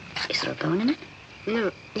 Is there a bone in it?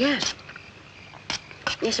 No, yes.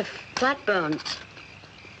 Yes, a flat bone.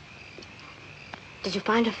 Did you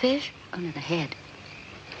find a fish? Oh, no, the head.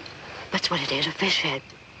 That's what it is, a fish head.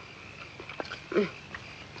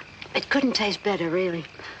 It couldn't taste better, really.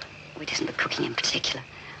 Oh, it isn't the cooking in particular.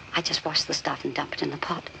 I just wash the stuff and dump it in the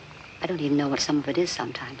pot. I don't even know what some of it is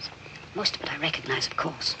sometimes. Most of it I recognize, of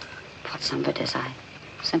course. What some of it is, I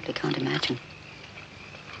simply can't imagine.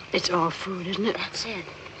 It's all food, isn't it? That's it.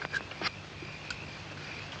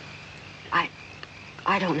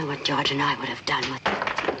 I don't know what George and I would have done with it.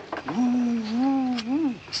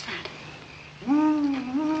 What's that?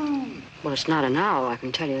 Well, it's not an owl, I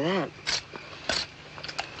can tell you that.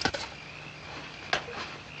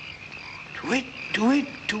 Tweet, tweet,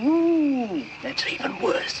 tweet. That's even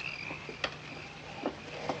worse.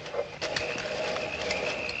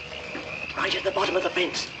 Right at the bottom of the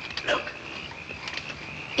fence. Look.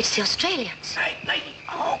 It's the Australians. Right, lady.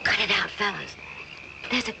 Oh, cut it out, fellas.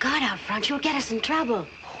 There's a guard out front. You'll get us in trouble.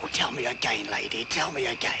 Oh, tell me again, lady. Tell me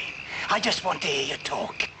again. I just want to hear you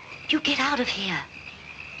talk. You get out of here.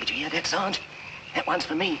 Did you hear that, Sarge? That one's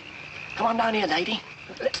for me. Come on down here, lady.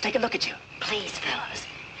 Let's take a look at you. Please, fellas.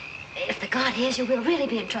 If the guard hears you, we'll really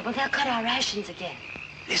be in trouble. They'll cut our rations again.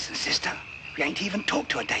 Listen, sister. We ain't even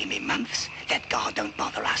talked to a dame in months. That guard don't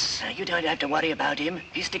bother us. You don't have to worry about him.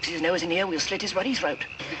 If he sticks his nose in here, we'll slit his ruddy throat.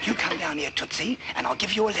 You come down here, Tootsie, and I'll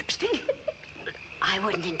give you a lipstick. I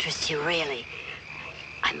wouldn't interest you, really.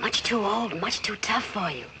 I'm much too old, much too tough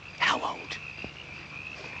for you. How old?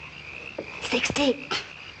 60.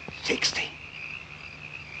 60?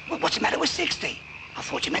 Well, what's the matter with 60? I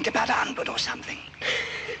thought you meant about 100 or something.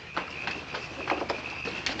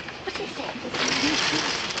 What's he saying?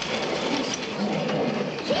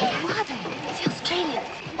 Yeah, who are they? It's the Australians.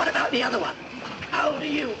 What about the other one? How old are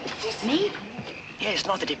you? Me? Yes,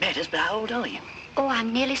 not that it matters, but how old are you? Oh,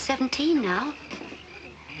 I'm nearly 17 now.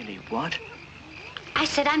 Nearly what? I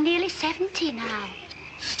said I'm nearly 70 now.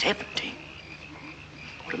 70?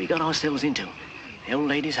 What have we got ourselves into? The old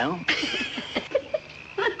lady's home?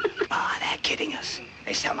 Ah, they're kidding us.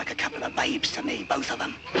 They sound like a couple of babes to me, both of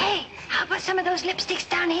them. Hey, how about some of those lipsticks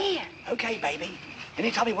down here? Okay, baby.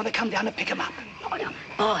 Anytime you want to come down and pick them up. Oh, no.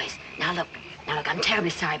 Boys, now look, I'm terribly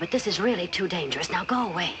sorry, but this is really too dangerous. Now go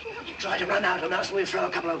away. You try to run out on us and we'll throw a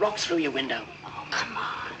couple of rocks through your window. Oh, come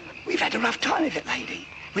on. We've had a rough time of it, lady.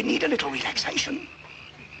 We need a little relaxation.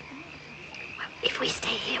 Well, if we stay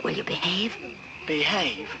here, will you behave?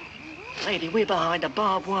 Behave? Lady, we're behind a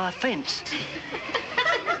barbed wire fence.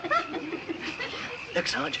 Look,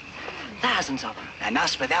 Sarge, Thousands of them. And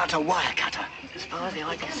us without a wire cutter. As far as the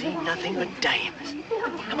eye can see, nothing but dames.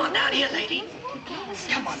 Come on down here, lady.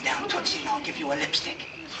 Come on down, Tootsie, and I'll give you a lipstick.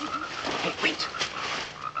 Hey, wait.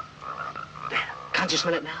 There. Can't you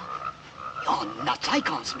smell it now? You're nuts. I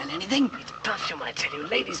can't smell anything. It's perfume, I tell you.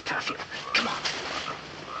 Ladies' perfume. Come on.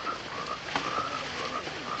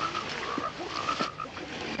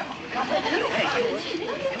 Hey,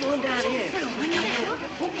 come on down here.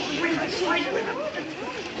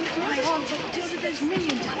 I want to do with those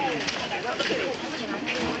millions.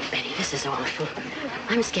 Betty, this is awful.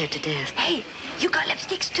 I'm scared to death. Hey, you got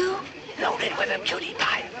lipsticks too? Loaded with a cutie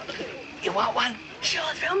pie. You want one?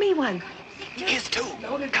 Sure, throw me one. Here's two.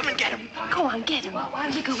 Come and get him. Go on, get him. Will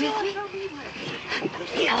you go with me?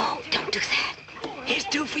 No, don't do that. Here's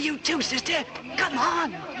two for you too, sister. Come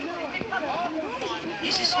on.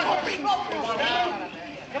 Here's a strawberry.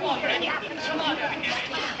 Come on, Freddy. Come on.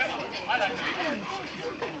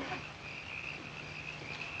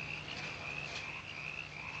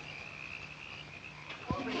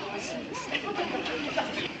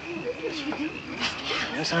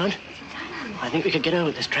 No, Sergeant? I think we could get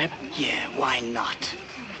over this trap. Yeah, why not?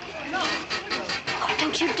 Oh,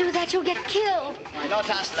 don't you do that. You'll get killed. Not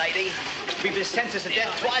us, lady. We've been sentenced to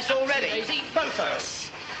death twice already. Both of us.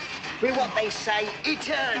 We're what they say,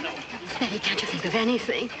 eternal. Betty, can't you think of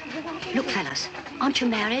anything? Look, fellas, aren't you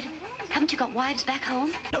married? Haven't you got wives back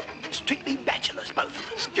home? No, strictly bachelors, both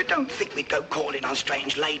of us. You don't think we'd go calling on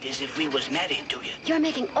strange ladies if we was married, do you? You're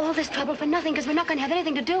making all this trouble for nothing because we're not going to have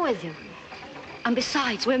anything to do with you. And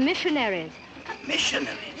besides, we're missionaries.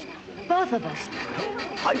 Missionaries? Both of us.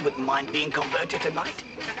 I wouldn't mind being converted tonight.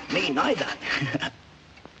 Me neither.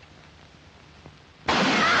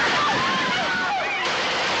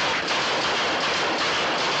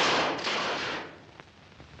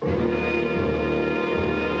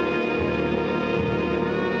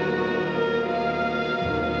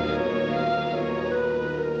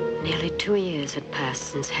 Nearly 2 years had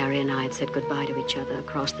passed since Harry and I had said goodbye to each other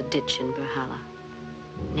across the ditch in Berhala.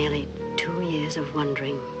 Nearly 2 years of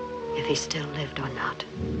wondering if he still lived or not.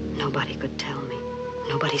 Nobody could tell me.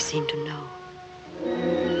 Nobody seemed to know.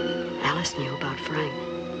 Alice knew about Frank.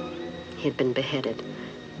 He had been beheaded.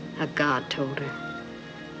 A guard told her.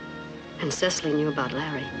 And Cecily knew about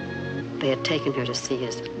Larry. They had taken her to see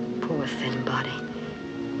his poor, thin body.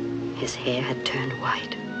 His hair had turned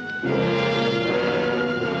white.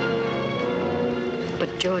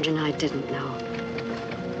 But George and I didn't know.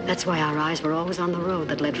 That's why our eyes were always on the road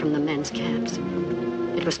that led from the men's camps.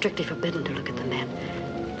 It was strictly forbidden to look at the men.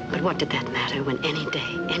 But what did that matter when any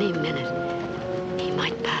day, any minute, he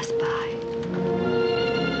might pass by?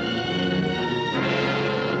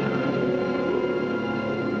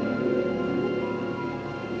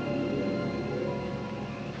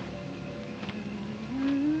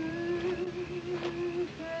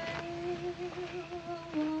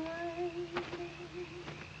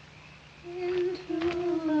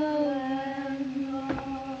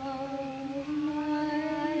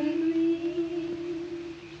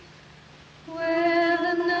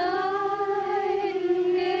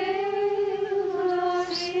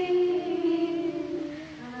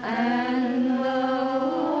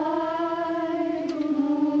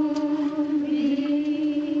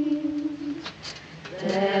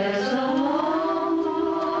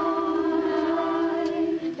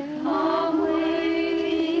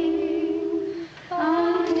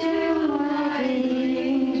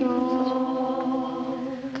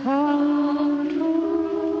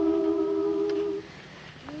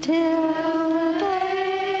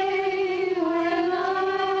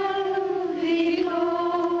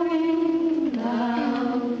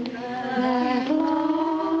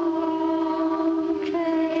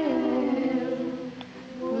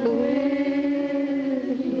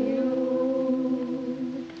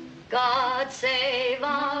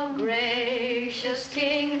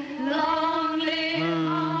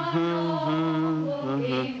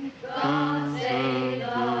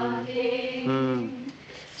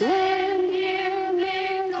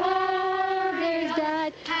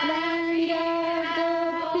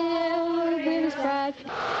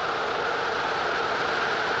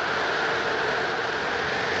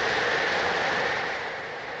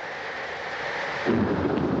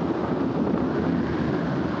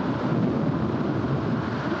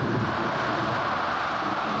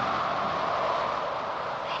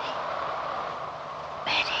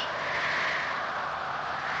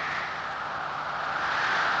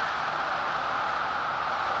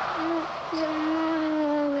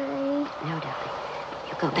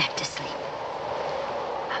 Go back to sleep.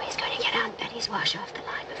 Mommy's going to get Aunt Betty's wash off the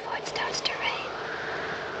line before it starts to rain.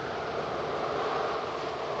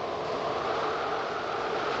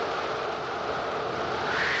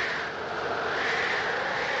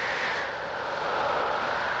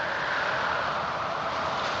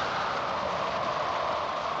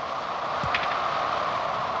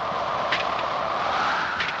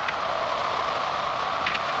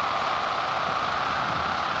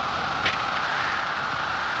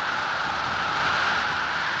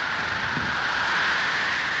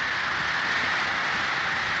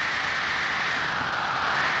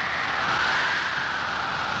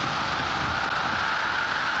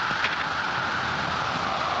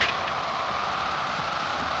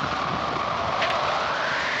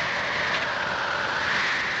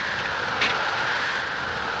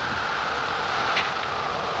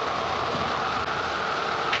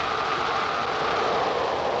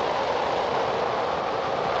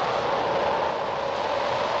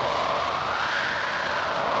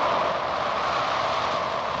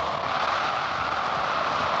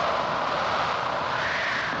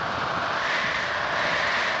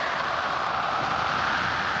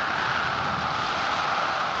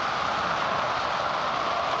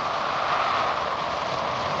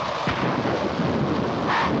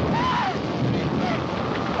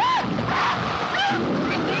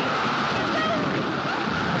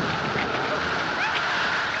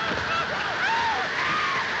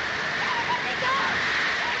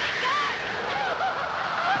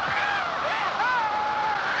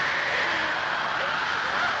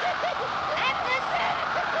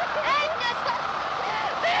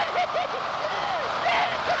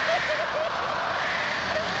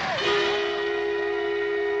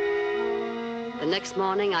 The next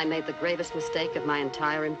morning, I made the gravest mistake of my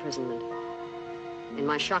entire imprisonment. In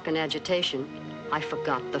my shock and agitation, I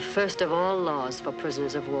forgot the first of all laws for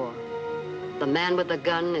prisoners of war. The man with the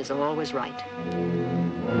gun is always right.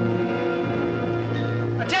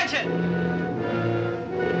 Attention!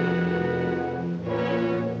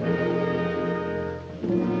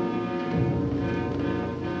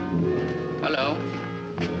 Hello.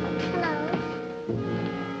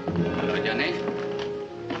 Hello, Johnny.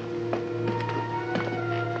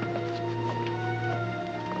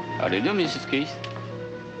 How do you do, Mrs. Keith?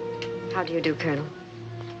 How do you do, Colonel?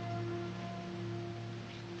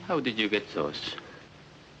 How did you get those?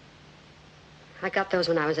 I got those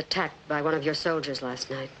when I was attacked by one of your soldiers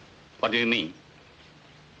last night. What do you mean?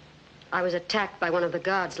 I was attacked by one of the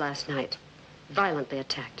guards last night. Violently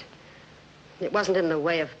attacked. It wasn't in the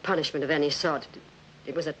way of punishment of any sort.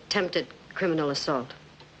 It was attempted criminal assault.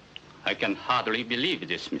 I can hardly believe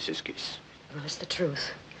this, Mrs. Keith. Well, it's the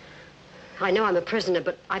truth. I know I'm a prisoner,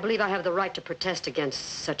 but I believe I have the right to protest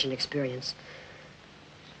against such an experience.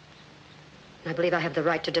 I believe I have the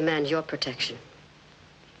right to demand your protection.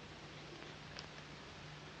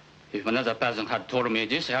 If another person had told me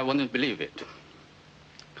this, I wouldn't believe it.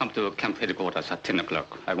 Come to camp headquarters at 10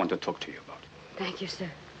 o'clock. I want to talk to you about it. Thank you, sir.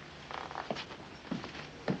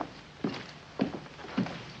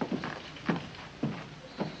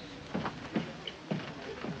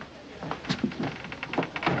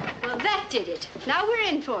 Well, that did it. Now we're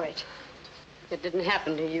in for it. It didn't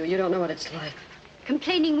happen to you. You don't know what it's like.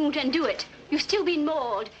 Complaining won't undo it. You've still been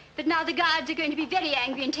mauled, but now the guards are going to be very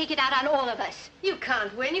angry and take it out on all of us. You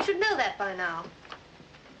can't win. You should know that by now.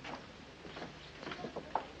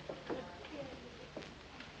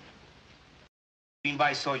 You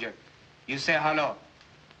invite soldier. You say hello.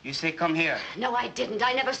 You say come here. No, I didn't.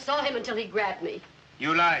 I never saw him until he grabbed me.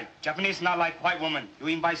 You lie. Japanese not like white woman. You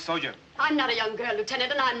invite soldier. I'm not a young girl,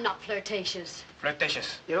 Lieutenant, and I'm not flirtatious.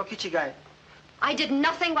 Flirtatious. Hirokichi. I did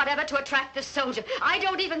nothing whatever to attract this soldier. I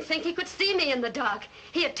don't even think he could see me in the dark.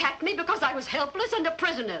 He attacked me because I was helpless and a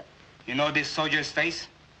prisoner. You know this soldier's face?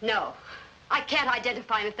 No. I can't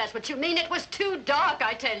identify him if that's what you mean. It was too dark,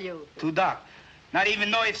 I tell you. Too dark. Not even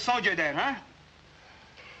know it's soldier then, huh?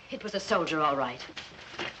 It was a soldier, all right.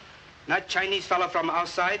 Not Chinese fella from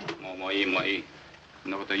outside? もういい。そ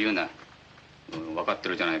んなこと言うな。分かって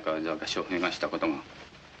るじゃないか、私を怪我したことも。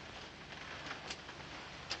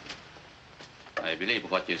I believe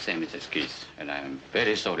what you say, Mrs. Keith, and I am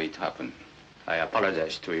very sorry it happened. I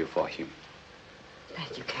apologize to you for him.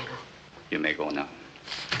 Thank you, Colonel. You may go now.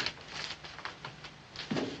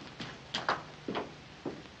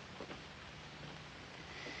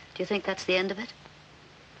 Do you think that's the end of it?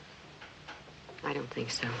 I don't think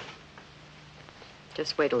so.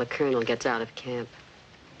 Just wait till the colonel gets out of camp.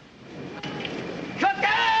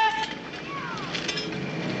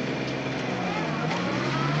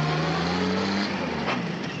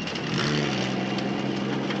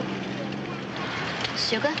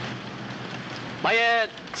 Sugar? My,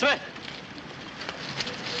 Smith.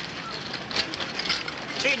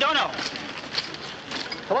 Hey, Dono.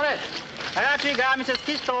 Claudette, I actually got Mrs.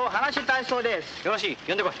 Keith to hanashita so desu. Yoroshi,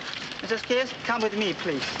 yonde koi. Mrs. Keith, come with me,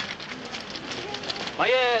 please.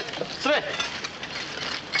 My, Smith.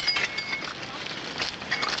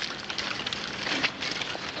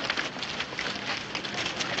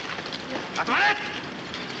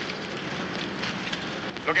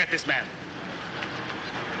 Look at this man.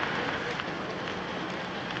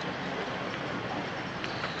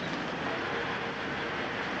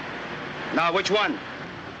 Now, which one?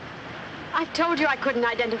 I told you I couldn't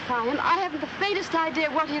identify him. I haven't the faintest idea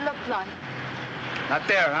what he looked like. Not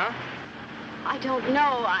there, huh? I don't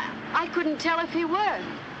know. I couldn't tell if he were.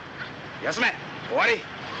 Yasume, Owari,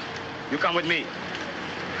 you come with me.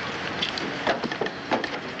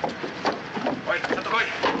 Oi, chatto koi.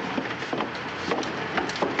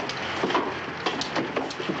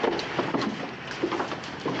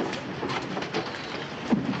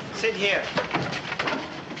 Sit here.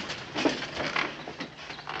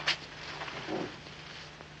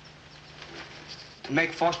 To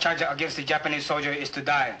make false charge against the Japanese soldier is to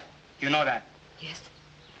die. You know that? Yes.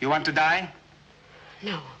 You want to die?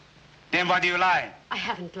 No. Then why do you lie? I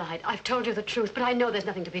haven't lied. I've told you the truth, but I know there's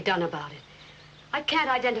nothing to be done about it. I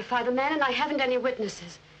can't identify the man, and I haven't any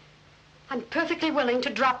witnesses. I'm perfectly willing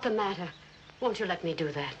to drop the matter. Won't you let me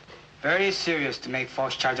do that? Very serious to make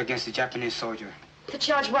false charge against the Japanese soldier. The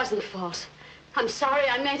charge wasn't false. I'm sorry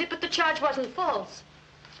I made it, but the charge wasn't false.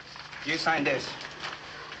 You sign this.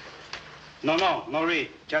 No read.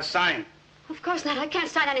 Just sign. Of course not. I can't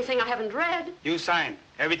sign anything I haven't read. You sign.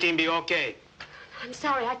 Everything be okay. I'm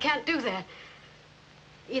sorry, I can't do that.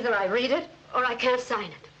 Either I read it, or I can't sign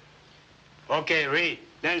it. Okay, read,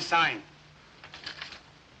 then sign.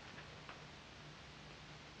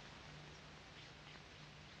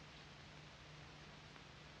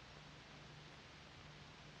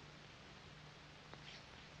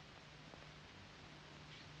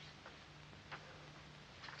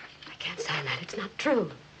 I can't sign that. It's not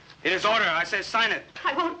true. It is order. I said sign it.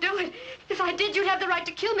 I won't do it. If I did, you'd have the right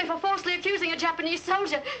to kill me for falsely accusing a Japanese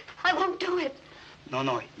soldier. I won't do it.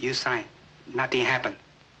 No, you sign. Nothing happened.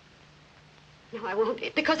 No, I won't,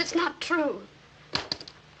 because it's not true.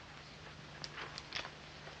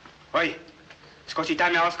 おい、少し痛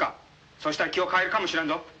み合わすか。そうしたら気を変えるかもしれん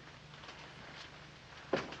ぞ。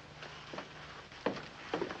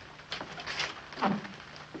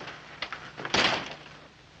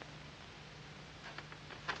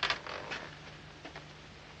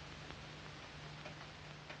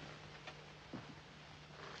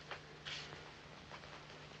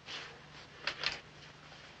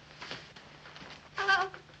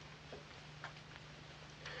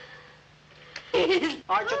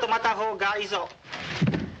おい、ちょっと待った方がいいぞ。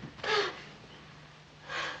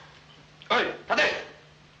おい、立て。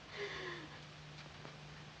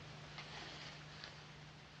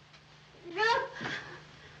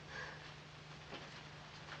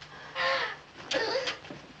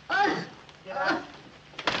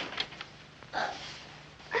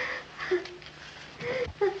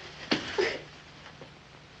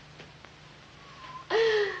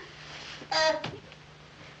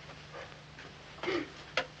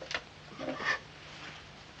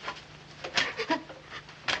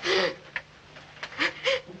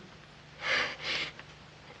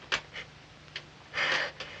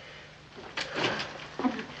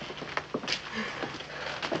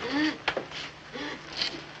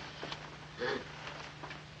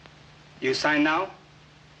You sign now?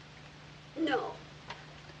 No.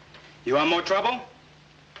 You want more trouble?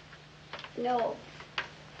 No.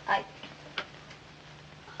 I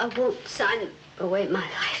won't sign away my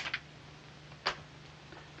life.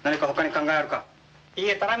 何か他に考えあるか？いい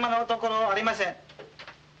え、ただいまのところありません。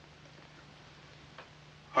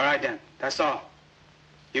All right then, that's all.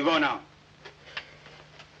 You go now.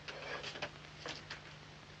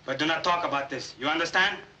 But do not talk about this. You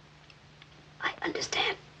understand? I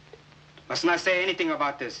understand. Must not say anything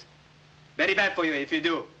about this. Very bad for you if you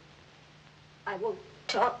do. I won't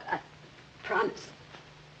talk, I promise.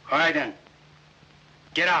 All right then.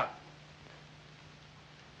 Get out.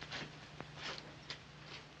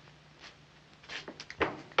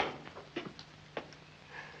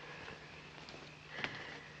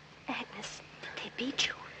 Agnes, did they beat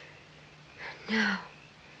you? No.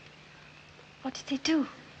 What did they do?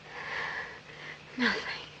 Nothing.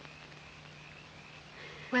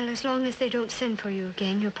 Well, as long as they don't send for you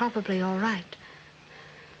again, you're probably all right.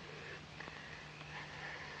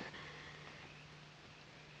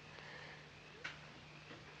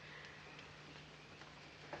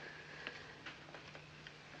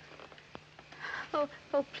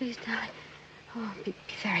 Oh, please, darling. Oh, be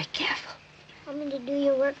very careful. Want me to do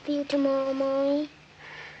your work for you tomorrow, Mommy?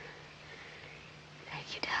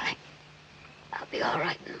 Thank you, darling. I'll be all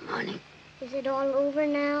right in the morning. Is it all over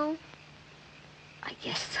now? I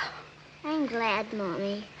guess so. I'm glad,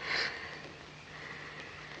 Mommy.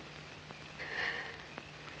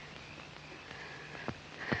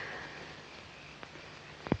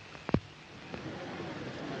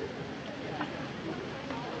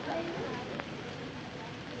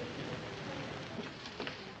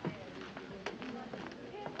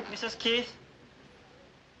 Mrs. Keith?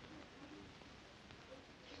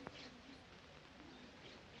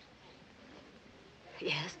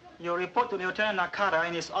 Yes? Your report to Lieutenant Nakata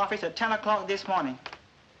in his office at 10 o'clock this morning.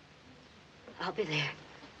 I'll be there.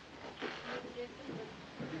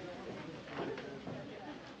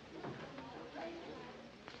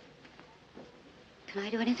 Can I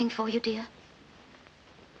do anything for you, dear?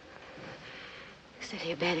 Sit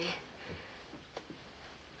here, Betty.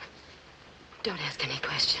 Don't ask any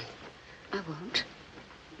questions. I won't.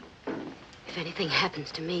 If anything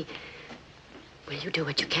happens to me, will you do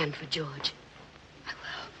what you can for George? I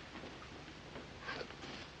will.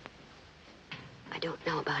 I don't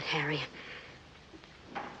know about Harry.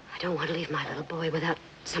 I don't want to leave my little boy without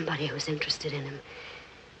somebody who's interested in him.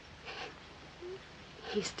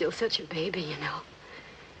 He's still such a baby, you know.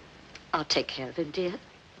 I'll take care of him, dear.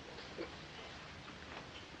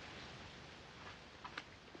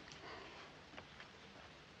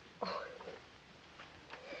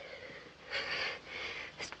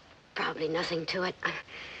 There's probably nothing to it.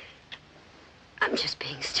 I'm just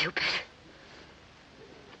being stupid.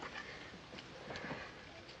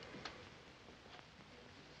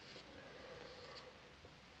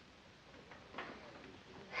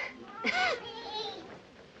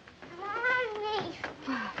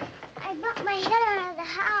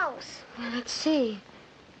 see.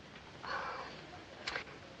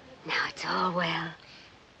 Now it's all well.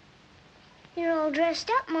 You're all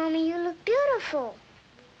dressed up, Mommy. You look beautiful.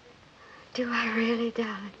 Do I really,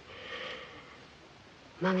 darling?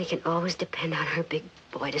 Mommy can always depend on her big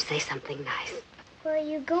boy to say something nice. Where are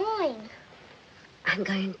you going? I'm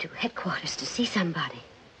going to headquarters to see somebody.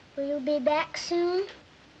 Will you be back soon?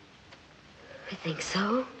 I think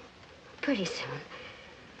so. Pretty soon.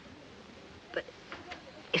 But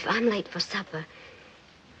if I'm late for supper,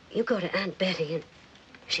 you go to Aunt Betty and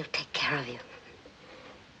she'll take care of you.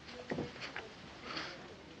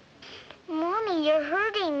 Mommy, you're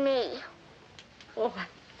hurting me. Oh,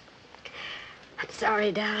 I'm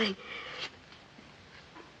sorry, darling.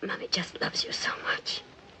 Mommy just loves you so much.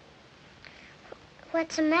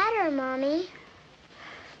 What's the matter, Mommy?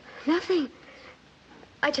 Nothing.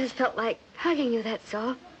 I just felt like hugging you, that's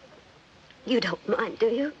all. You don't mind, do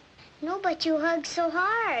you? No, but you hug so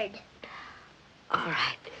hard. All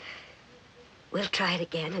right. We'll try it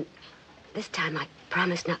again, and this time I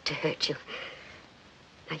promise not to hurt you.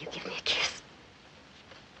 Now you give me a kiss.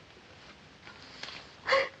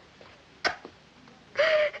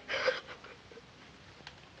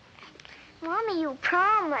 Mommy, you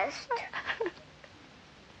promised.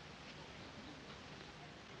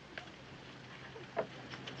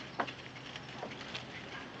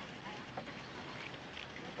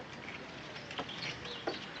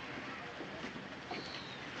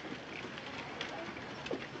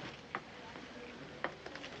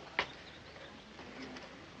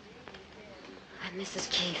 I'm Mrs.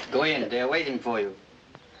 Keith. Go in. They're waiting for you.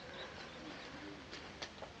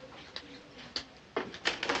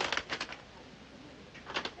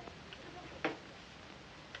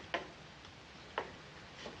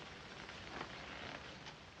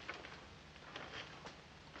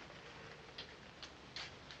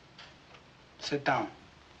 Sit down.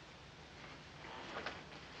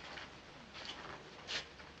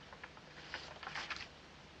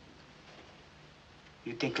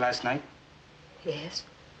 You think last night? Yes.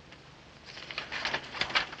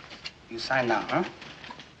 You sign now, huh?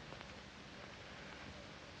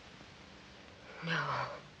 No.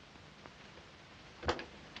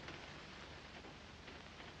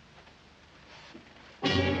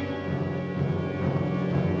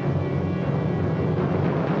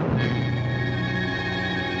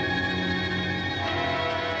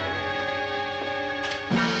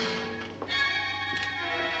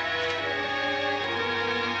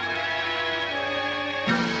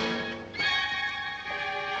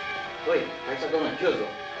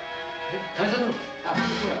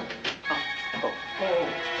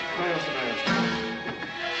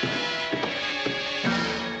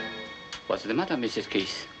 What's the matter, Mrs.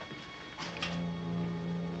 Keith?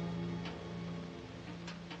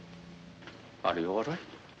 Are you all right?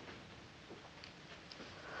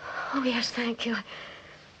 Oh, yes, thank you.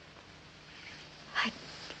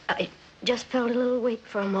 I just felt a little weak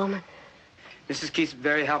for a moment. Mrs. Keith's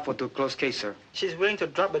very helpful to a closed case, sir. She's willing to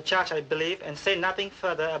drop the charge, I believe, and say nothing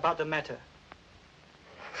further about the matter.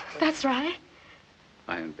 That's right.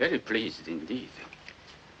 I am very pleased indeed.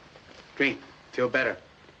 Drink. Feel better.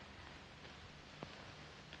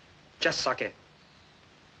 Just suck it.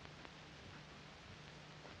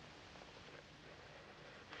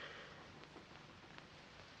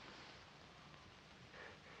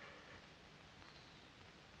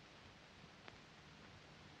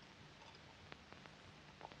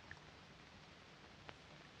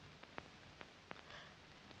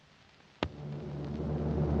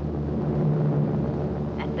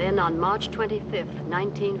 Then on March 25th,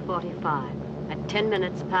 1945, at 10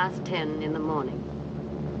 minutes past 10 in the morning.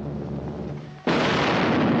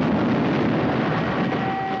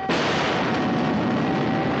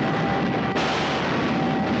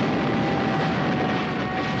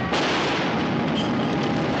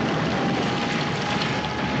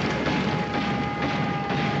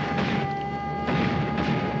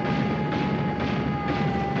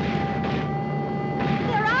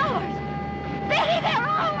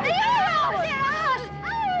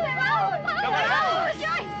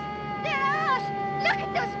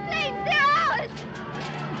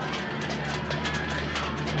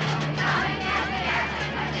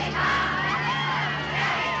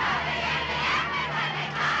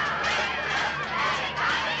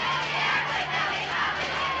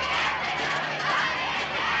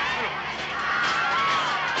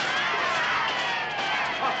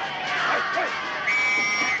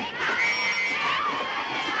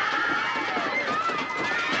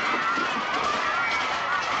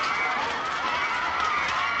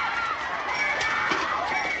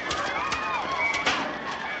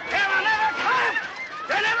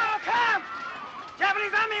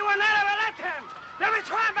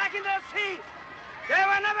 see. They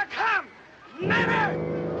will never come. Never,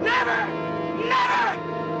 never, never.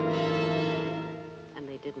 And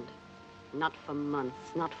they didn't. Not for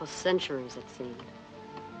months, not for centuries, it seemed.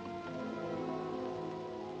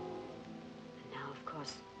 And now, of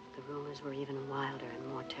course, the rumors were even wilder and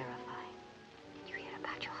more terrifying. Did you hear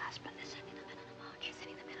about your husband? They're sending the men on a march. They're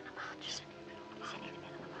sending the men on a march. They're sending the men on a march. They're sending the men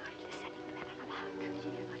on a march. They're sending the men on a march. Did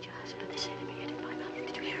you hear about your husband? They say they beheaded 500.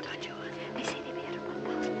 Did you hear about your husband? They say they beheaded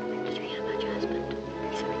 1,000 women. Did you hear about your husband?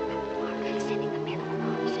 They're sending the men on a march. They're sending the men on a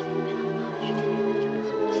march. They're sending the men on a march. Did you hear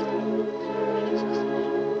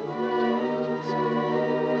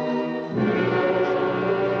about your husband?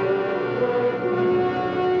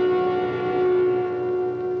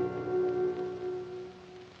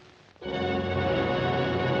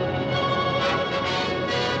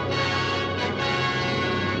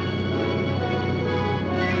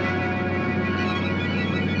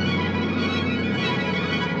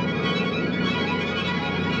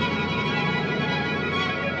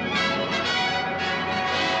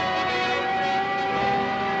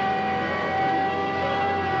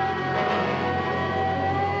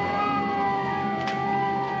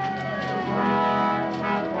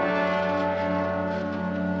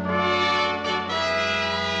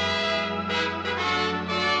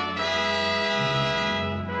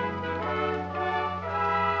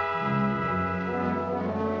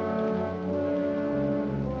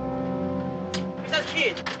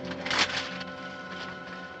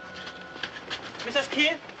 Mrs.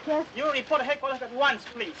 Keith? Yes? You report to headquarters at once,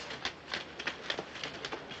 please.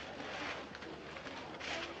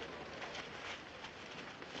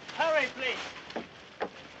 Hurry, please.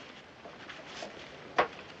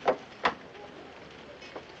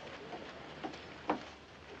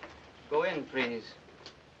 Go in, please.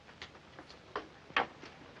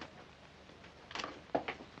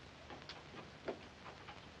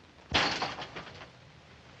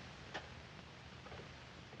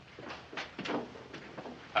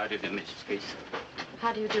 How do you do, Mrs. Keith?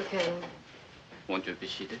 How do you do, Colonel? Won't you be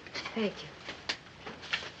seated? Thank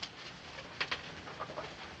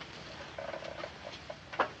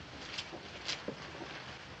you.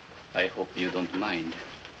 I hope you don't mind.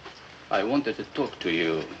 I wanted to talk to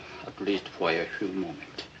you, at least for a few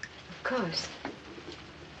moments. Of course.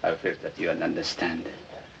 I feel that you understand.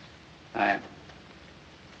 I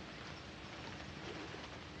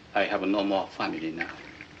have no more family now.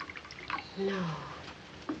 No.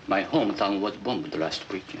 My hometown was bombed last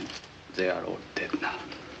weekend. They are all dead now.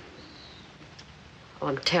 Oh,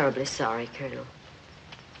 I'm terribly sorry, Colonel.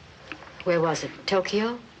 Where was it?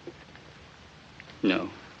 Tokyo? No.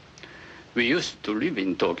 We used to live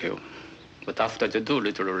in Tokyo. But after the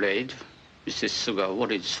Doolittle raid, Mrs. Suga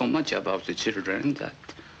worried so much about the children that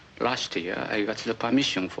last year I got the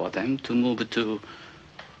permission for them to move to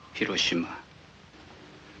Hiroshima.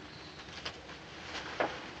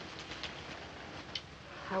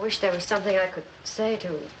 I wish there was something I could say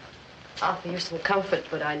to offer you some comfort,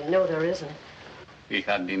 but I know there isn't. We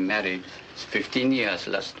have been married 15 years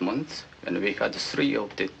last month, and we had 3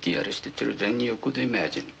 of the dearest children you could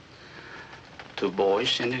imagine. 2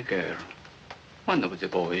 boys and a girl. One of the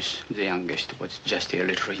boys, the youngest, was just a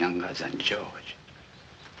little younger than George.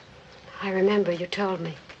 I remember you told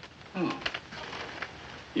me. Oh.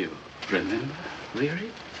 You remember? Really?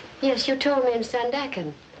 Yes, you told me in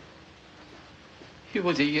Sandakan. He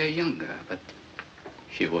was a year younger, but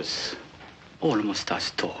he was almost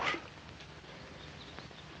as tall.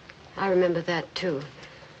 I remember that, too.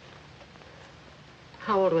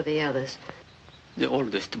 How old were the others? The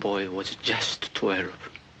oldest boy was just 12.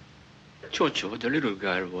 Chocho, the little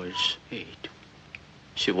girl, was 8.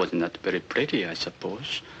 She was not very pretty, I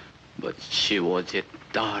suppose, but she was a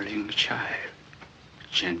darling child,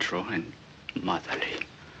 gentle and motherly.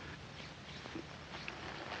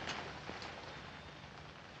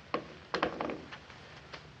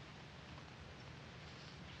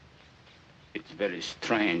 It's very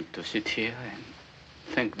strange to sit here and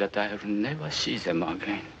think that I'll never see them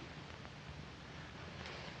again.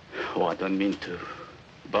 Oh, I don't mean to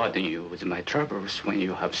burden you with my troubles when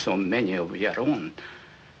you have so many of your own.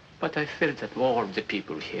 But I feel that of all the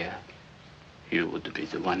people here, you would be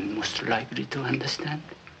the one most likely to understand.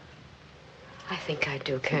 I think I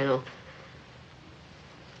do, Colonel.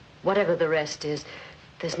 Whatever the rest is,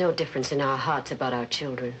 there's no difference in our hearts about our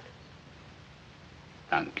children.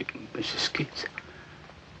 Thank you, Mrs. Keith.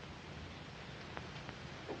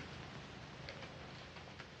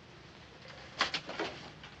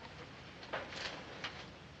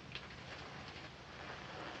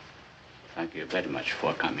 Thank you very much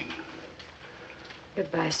for coming.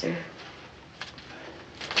 Goodbye, sir.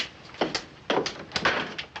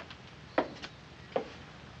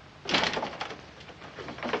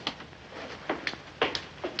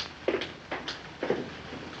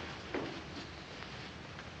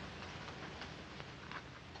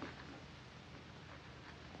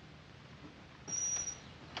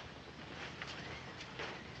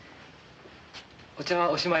 お茶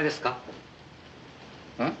はおしまいですか？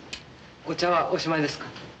ん？お茶はおしまいですか？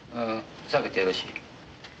下げてよろしい。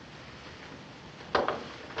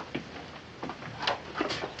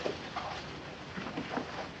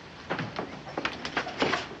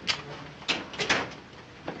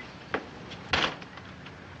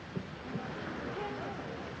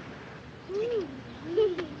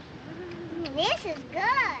This is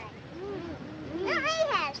good. Let me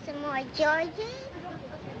have some more, Georgie.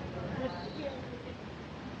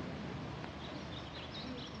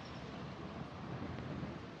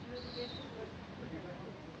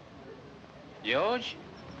 George?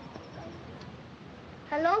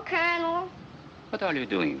 Hello, Colonel. What are you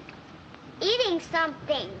doing? Eating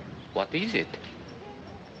something. What is it?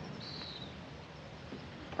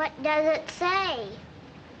 What does it say?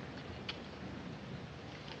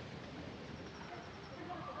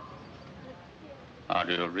 Are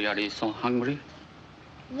you really so hungry?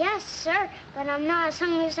 Yes, sir, but I'm not as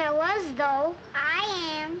hungry as I was, though.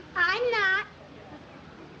 I am. I'm not.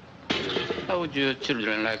 How would you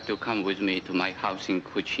children like to come with me to my house in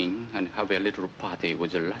Kuching and have a little party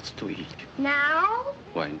with lots to eat? Now?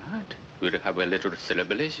 Why not? We'll have a little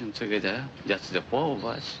celebration together, just the four of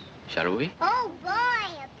us, shall we? Oh, boy,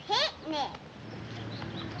 a picnic.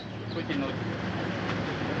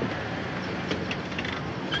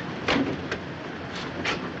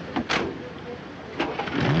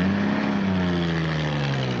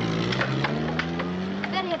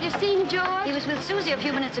 Betty, have you seen George? He was with Susie a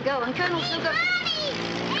few minutes ago, and Colonel Sugar...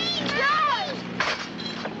 George!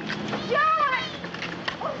 George!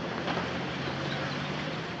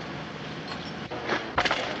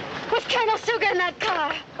 Was Colonel Sugar in that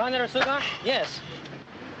car? Colonel Sugar? Yes.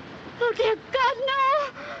 Oh, dear God, no!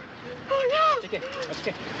 Oh, no! Okay,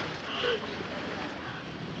 okay.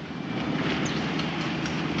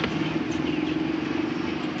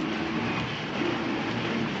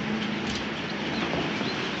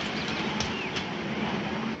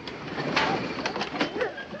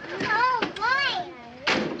 Oh, boy!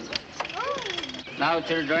 Now,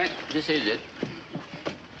 children, this is it.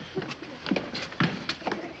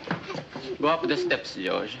 Go up the steps,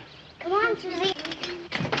 George. Come on, Susie.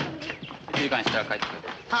 1時間したら帰ってくる。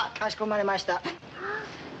は、かしこまりました。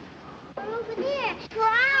 Over there.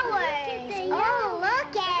 Flowers. Oh,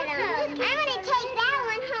 look at them. I'm going to take that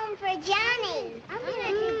one home for Johnny. I'm going to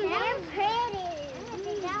take that one. They're pretty.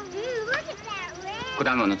 Look at that red.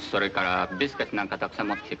 果物とそれからビスケットなんかたくさん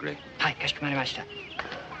持ってきてくれ。はい、かしこまりました。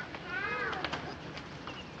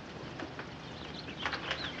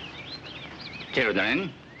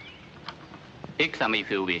Children, pick some if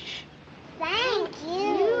you wish. Thank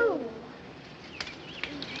you.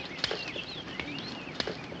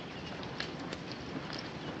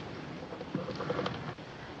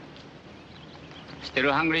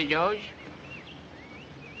 Still hungry, George?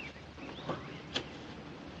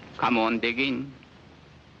 Come on, begin.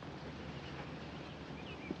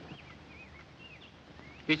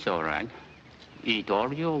 It's all right. Eat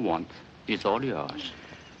all you want. It's all yours.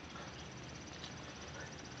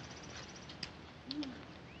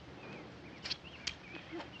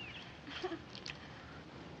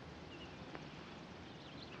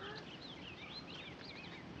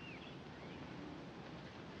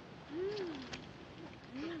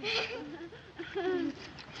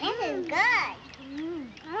 This is good. I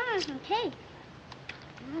want some cake.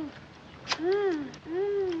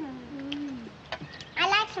 I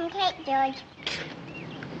like some cake, George.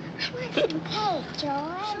 I want some cake,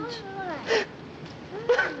 George.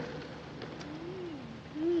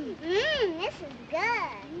 This is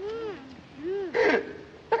good.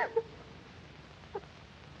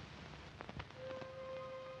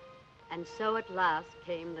 And so at last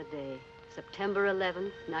came the day, September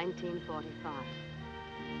 11th, 1945.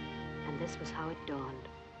 And this was how it dawned,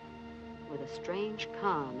 with a strange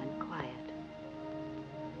calm and quiet.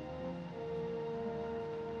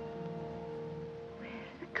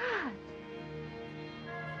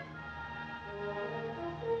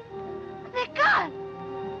 They're gone!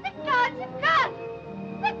 The gods have gone!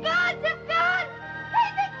 The gods have gone! Hey,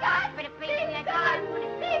 the gods! They've gone!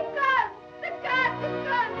 They've gone! The gods have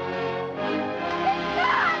gone! They've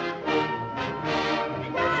gone!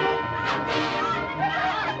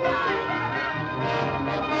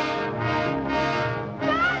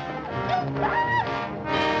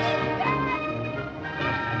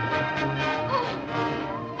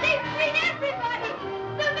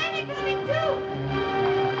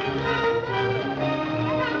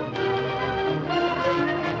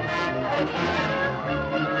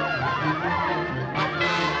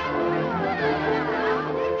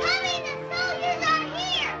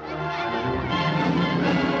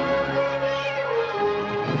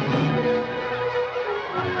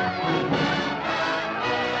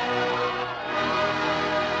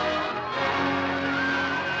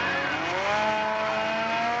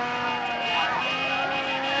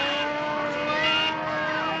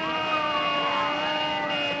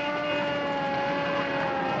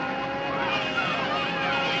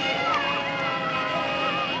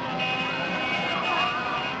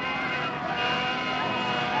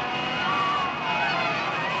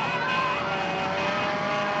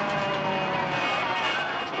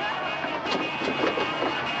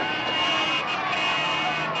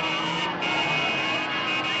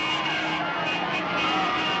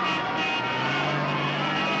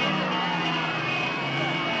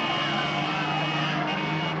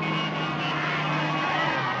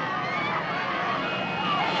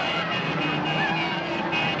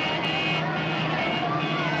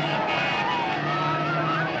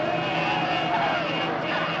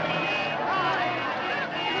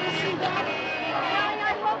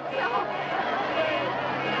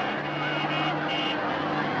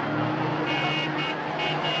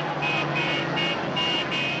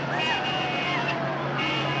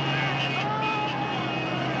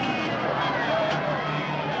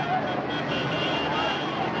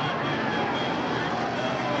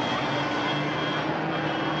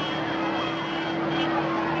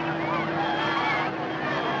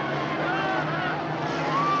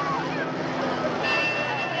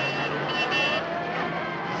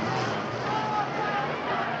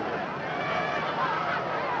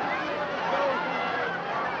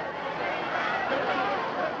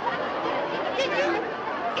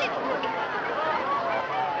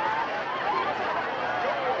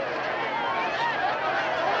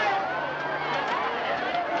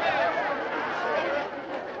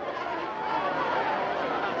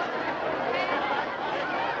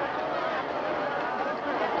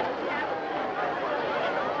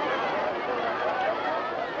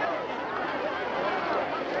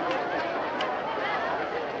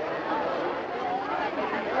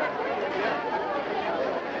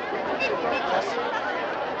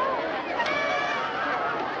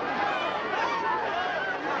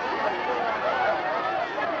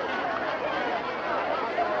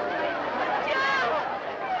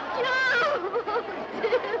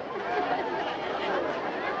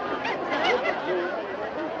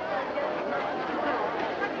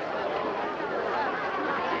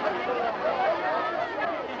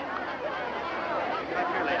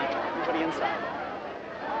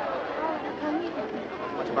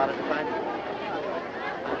 What's about it to find?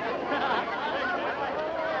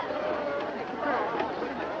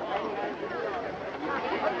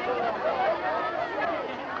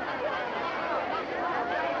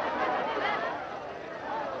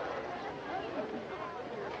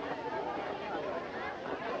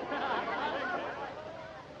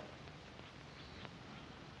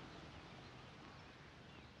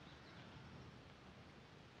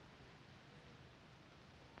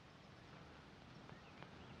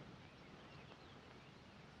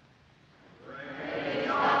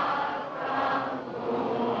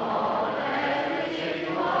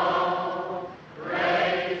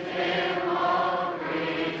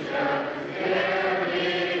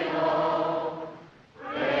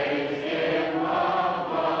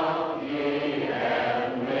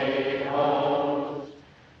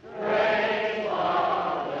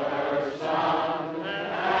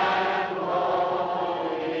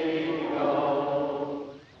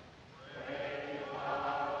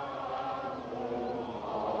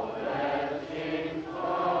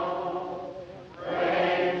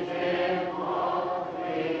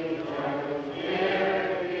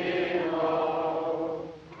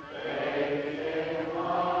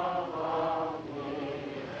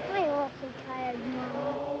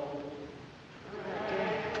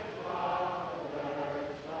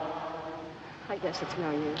 I guess it's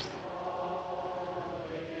no use.